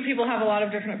 honestly, people have a lot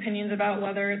of different opinions about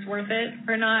whether it's worth it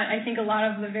or not. I think a lot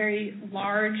of the very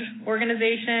large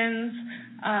organizations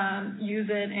use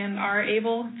it and are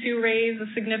able to raise a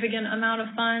significant amount of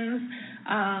funds.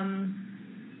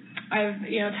 I've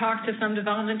talked to some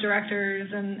development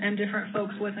directors and different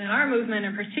folks within our movement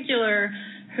in particular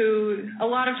who a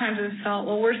lot of times have felt,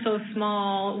 well, we're so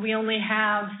small, we only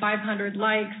have 500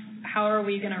 likes, how are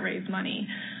we going to raise money?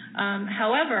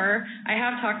 However, I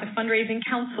have talked to Fundraising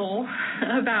Council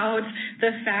about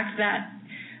the fact that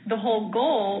the whole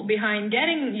goal behind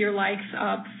getting your likes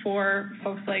up for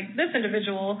folks like this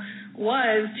individual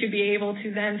was to be able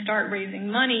to then start raising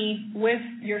money with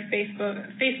your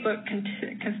Facebook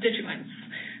constituents.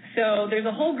 So there's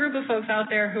a whole group of folks out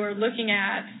there who are looking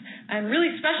at and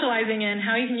really specializing in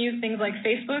how you can use things like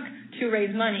Facebook to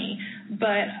raise money.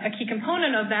 But a key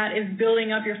component of that is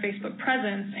building up your Facebook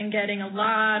presence and getting a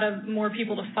lot of more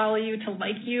people to follow you, to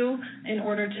like you, in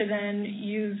order to then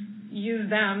use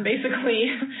them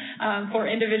basically for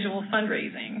individual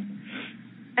fundraising.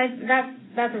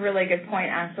 That's a really good point,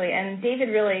 Ashley. And David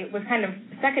really was kind of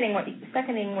seconding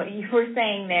what you were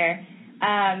saying there,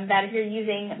 that if you're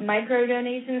using micro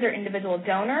donations or individual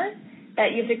donors,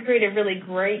 that you have to create a really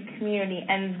great community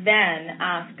and then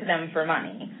ask them for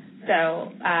money.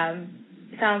 So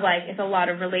it sounds like it's a lot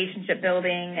of relationship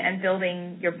building and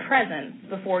building your presence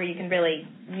before you can really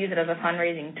use it as a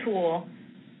fundraising tool.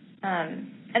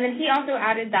 And then he also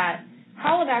added that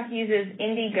Hollaback uses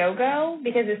Indiegogo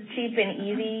because it's cheap and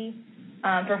easy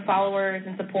for followers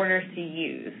and supporters to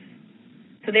use.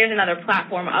 So there's another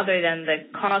platform other than the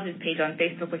causes page on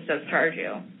Facebook, which does charge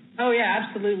you. Oh, yeah,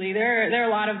 absolutely. There are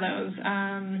a lot of those.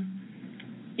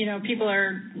 People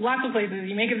are lots of places.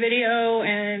 You make a video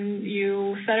and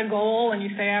you set a goal and you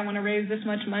say, I want to raise this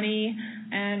much money,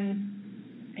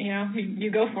 and, you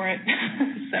go for it.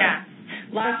 So yeah.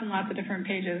 Lots and lots of different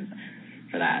pages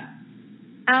for that.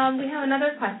 We have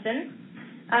another question.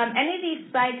 Any of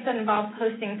these sites that involve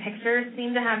posting pictures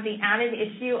seem to have the added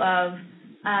issue of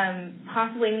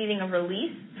possibly needing a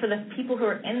release for the people who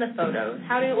are in the photos.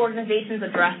 How do organizations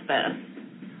address this?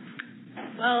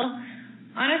 Well,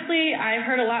 honestly, I've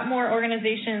heard a lot more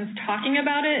organizations talking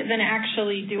about it than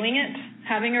actually doing it,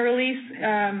 having a release.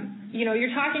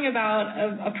 You're talking about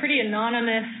a pretty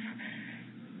anonymous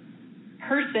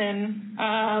person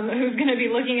who's going to be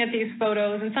looking at these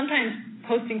photos and sometimes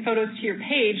posting photos to your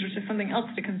page, which is something else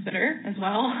to consider as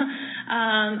well.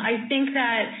 I think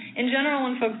that in general,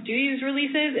 when folks do use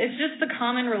releases, it's just the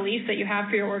common release that you have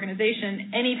for your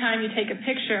organization. Anytime you take a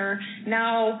picture,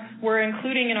 now we're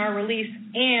including in our release,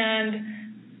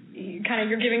 and kind of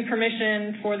you're giving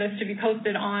permission for this to be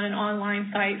posted on an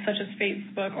online site such as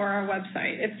Facebook or our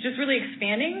website. It's just really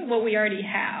expanding what we already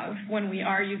have when we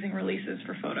are using releases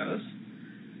for photos.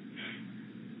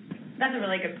 That's a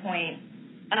really good point.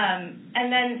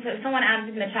 And then someone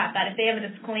added in the chat that if they have a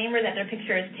disclaimer that their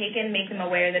picture is taken, make them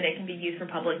aware that it can be used for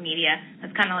public media.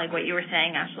 That's kind of like what you were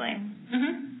saying, Ashley.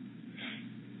 Mm-hmm.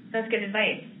 That's good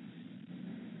advice.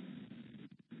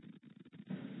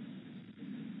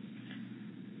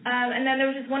 And then there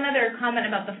was just one other comment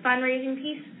about the fundraising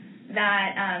piece,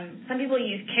 that some people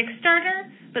use Kickstarter,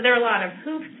 but there are a lot of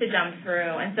hoops to jump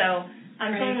through. And so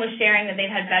right. Someone was sharing that they've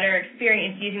had better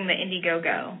experience using the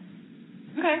Indiegogo.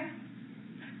 Okay.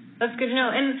 That's good to know.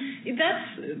 And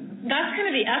that's kind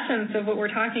of the essence of what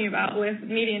we're talking about with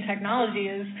media and technology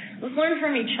is let's learn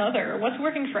from each other. What's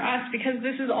working for us? Because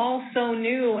this is all so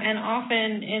new, and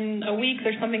often in a week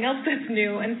there's something else that's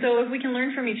new. And so if we can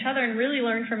learn from each other and really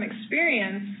learn from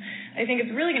experience, I think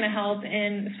it's really going to help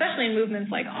especially in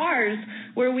movements like ours,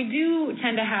 where we do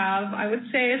tend to have, I would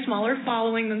say, a smaller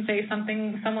following than, say,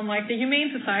 someone like the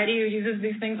Humane Society who uses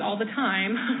these things all the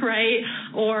time, right?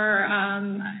 Or,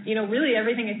 really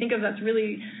everything I think of that's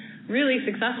really, really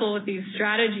successful with these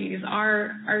strategies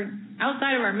are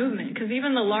outside of our movement, because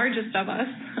even the largest of us,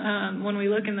 when we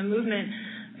look in the movement,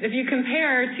 if you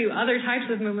compare to other types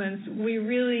of movements, we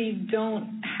really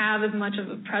don't have as much of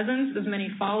a presence, as many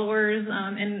followers,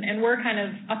 and we're kind of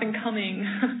up and coming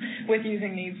with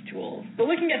using these tools. But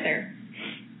we can get there.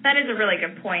 That is a really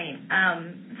good point.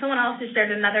 Someone else has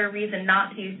shared another reason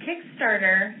not to use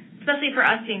Kickstarter, especially for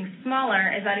us being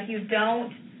smaller, is that if you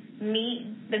don't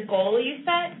meet the goal you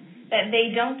set, that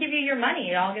they don't give you your money.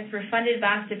 It all gets refunded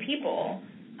back to people,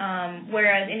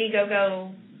 whereas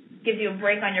Indiegogo gives you a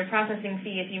break on your processing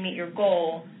fee if you meet your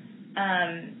goal.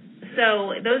 So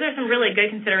those are some really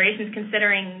good considerations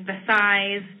considering the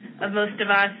size of most of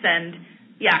us and,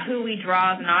 who we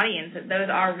draw as an audience. Those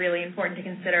are really important to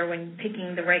consider when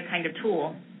picking the right kind of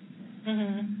tool.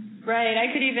 Mm-hmm. Right.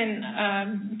 I could even,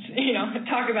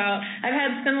 talk about, I've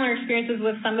had similar experiences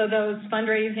with some of those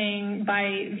fundraising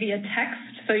via text.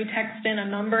 So you text in a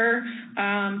number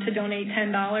to donate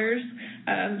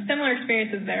 $10. Similar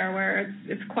experiences there where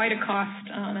it's quite a cost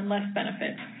and less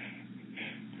benefit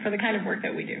for the kind of work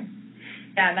that we do.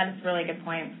 Yeah, that's a really good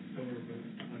point.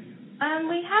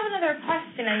 We have another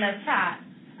question in the chat.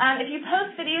 If you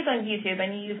post videos on YouTube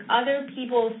and you use other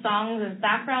people's songs as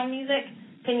background music,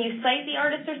 can you cite the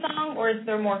artist or song, or is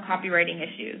there more copywriting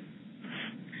issues?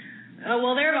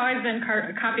 Well, there have always been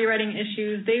copywriting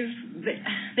issues.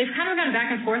 They've kind of gone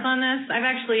back and forth on this. I've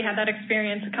actually had that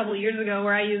experience a couple of years ago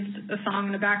where I used a song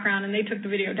in the background and they took the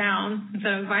video down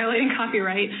instead of violating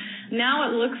copyright. Now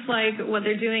it looks like what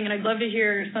they're doing, and I'd love to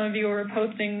hear some of you are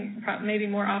posting maybe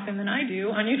more often than I do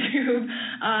on YouTube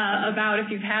about if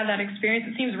you've had that experience.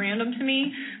 It seems random to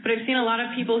me, but I've seen a lot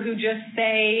of people who just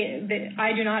say that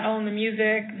I do not own the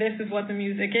music, this is what the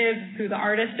music is, this is who the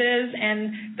artist is,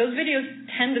 and those videos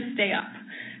tend to stay up.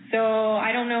 So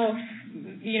I don't know if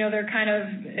they're kind of,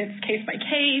 it's case by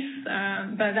case,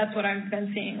 but that's what I've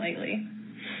been seeing lately.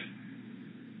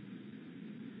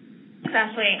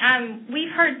 Thanks, Ashley.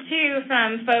 We've heard, too,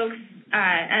 from folks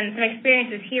and some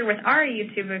experiences here with our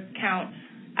YouTube account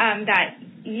that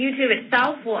YouTube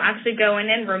itself will actually go in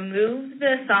and remove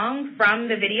the song from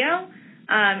the video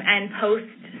and post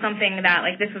something that,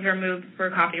 like, this was removed for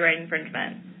copyright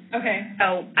infringement. Okay.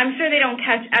 So I'm sure they don't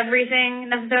catch everything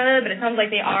necessarily, but it sounds like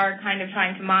they are kind of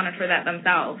trying to monitor that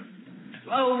themselves.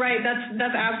 Oh, right.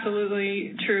 That's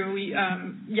absolutely true.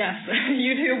 Yes,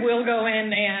 YouTube will go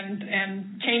in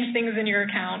and change things in your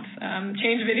account,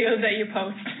 change videos that you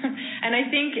post. And I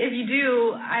think if you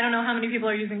do, I don't know how many people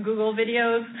are using Google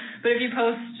Videos, but if you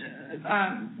post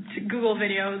to Google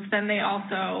Videos, then they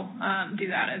also do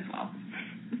that as well.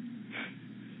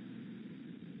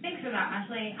 Thanks for that,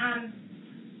 Ashley.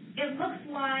 It looks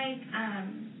like,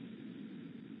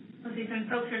 let's see, some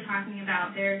folks are talking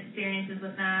about their experiences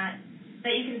with that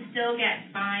you can still get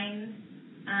fines.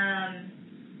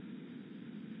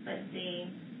 Let's see.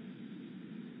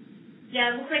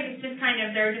 Yeah, it looks like it's just kind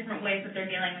of, there are different ways that they're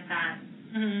dealing with that.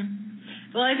 Mm-hmm.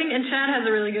 Well, I think, and Chad has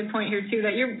a really good point here, too,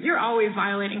 that you're always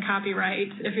violating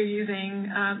copyright if you're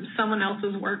using someone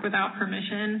else's work without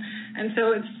permission. And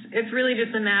so it's really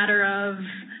just a matter of,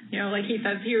 like he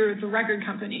says here, the record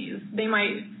companies, they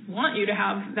might want you to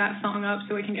have that song up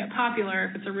so it can get popular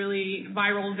if it's a really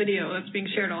viral video that's being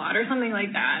shared a lot or something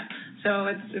like that. So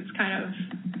it's kind of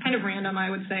random, I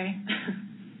would say.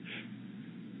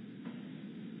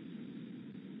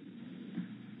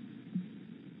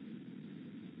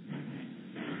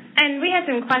 And we had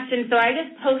some questions, so I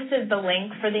just posted the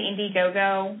link for the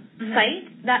Indiegogo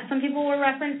site that some people were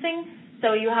referencing.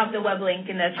 So you have the web link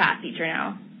in the chat feature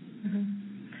now. Mm-hmm.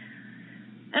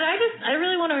 And I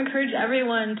really want to encourage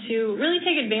everyone to really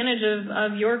take advantage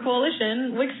of your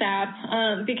coalition,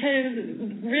 WCSAP, because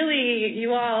really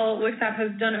you all, WCSAP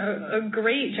has done a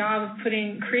great job of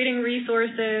creating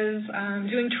resources,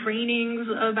 doing trainings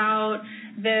about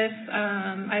this.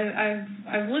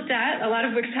 I've looked at a lot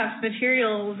of WCSAP's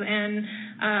materials, and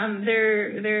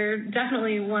they're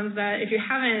definitely ones that if you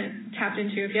haven't tapped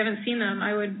into, if you haven't seen them,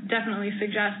 I would definitely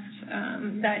suggest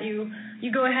that you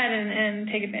go ahead and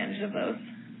take advantage of those.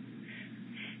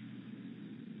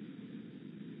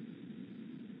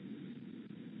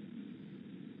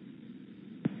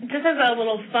 Just as a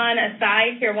little fun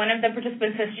aside here, one of the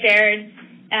participants has shared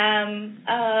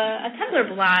a Tumblr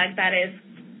blog that is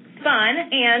fun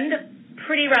and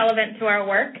pretty relevant to our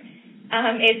work.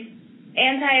 It's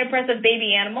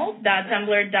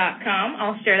antioppressivebabyanimal.tumblr.com.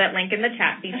 I'll share that link in the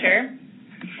chat feature.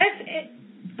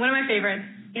 One of my favorites.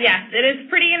 Yes, it is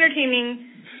pretty entertaining,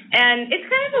 and it's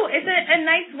kind of it's a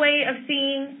nice way of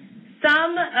seeing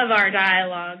some of our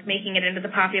dialogue making it into the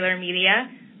popular media.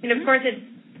 I mean, of course, it's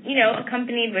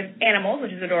accompanied with animals,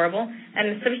 which is adorable,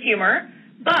 and some humor.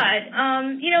 But,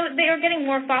 they are getting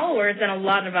more followers than a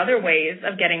lot of other ways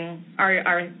of getting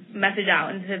our message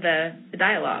out into the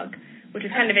dialogue, which is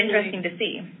kind of interesting to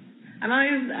see. I'm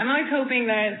always hoping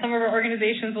that some of our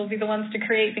organizations will be the ones to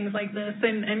create things like this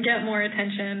and get more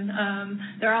attention.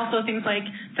 There are also things like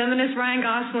feminist Ryan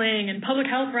Gosling and public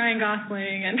health Ryan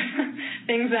Gosling and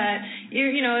things that,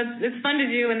 it's fun to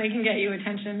do and they can get you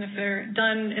attention if they're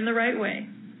done in the right way.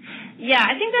 Yeah,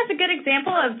 I think that's a good example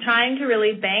of trying to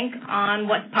really bank on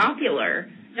what's popular.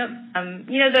 Yep.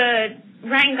 The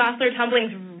Ryan Gosling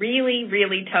tumblings really,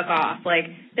 really took off. Like,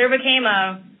 there became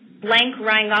a blank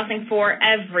Ryan Gosling for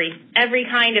every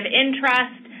kind of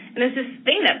interest. And there's this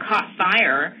thing that caught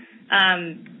fire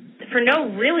for no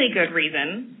really good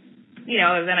reason,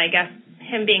 other than, I guess,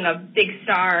 him being a big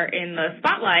star in the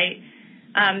spotlight,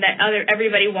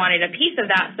 everybody wanted a piece of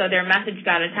that, so their message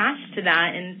got attached to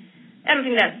that. And I don't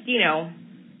think that's,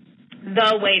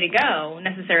 the way to go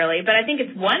necessarily, but I think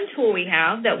it's one tool we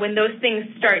have that when those things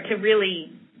start to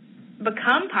really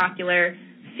become popular,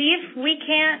 see if we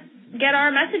can't get our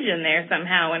message in there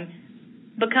somehow and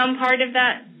become part of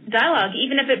that dialogue.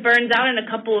 Even if it burns out in a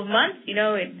couple of months,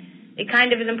 it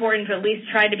kind of is important to at least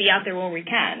try to be out there where we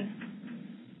can.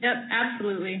 Yep,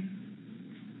 absolutely.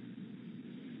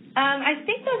 I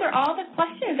think those are all the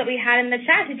questions that we had in the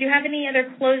chat. Did you have any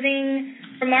other closing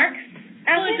remarks?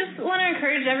 Well, I just want to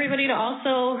encourage everybody to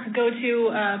also go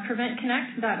to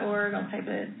preventconnect.org. I'll type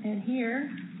it in here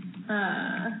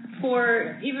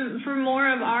for more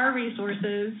of our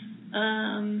resources.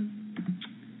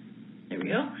 There we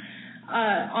go.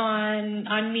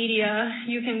 On media,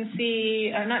 you can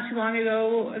see not too long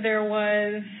ago there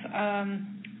was.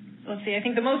 Let's see, I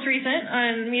think the most recent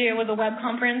on media was a web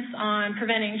conference on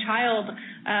preventing child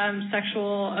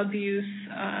sexual abuse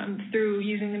through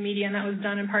using the media, and that was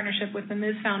done in partnership with the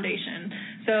Ms. Foundation.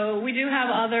 So we do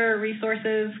have other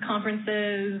resources,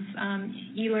 conferences,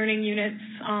 e-learning units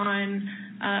on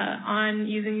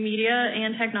using media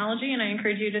and technology, and I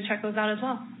encourage you to check those out as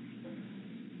well.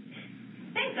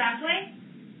 Thanks, Ashley.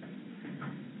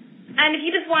 And if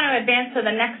you just want to advance to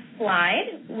the next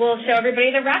slide, we'll show everybody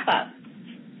the wrap-up.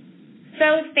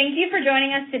 So thank you for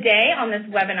joining us today on this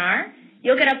webinar.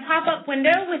 You'll get a pop-up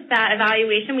window with that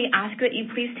evaluation. We ask that you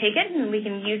please take it, and we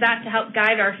can use that to help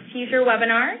guide our future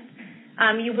webinars.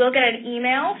 You will get an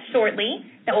email shortly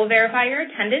that will verify your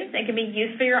attendance and can be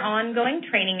used for your ongoing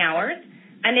training hours.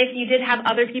 And if you did have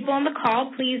other people on the call,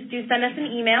 please do send us an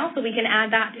email so we can add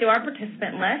that to our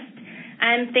participant list.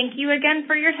 And thank you again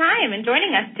for your time and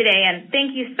joining us today. And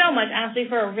thank you so much, Ashley,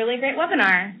 for a really great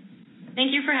webinar. Thank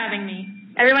you for having me.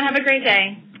 Everyone have a great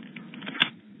day.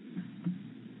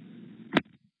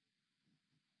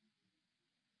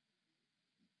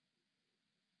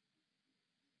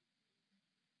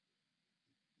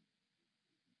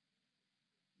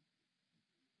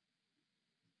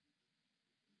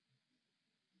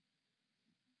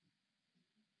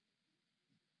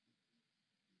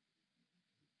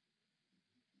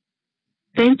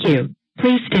 Thank you.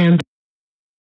 Please stand.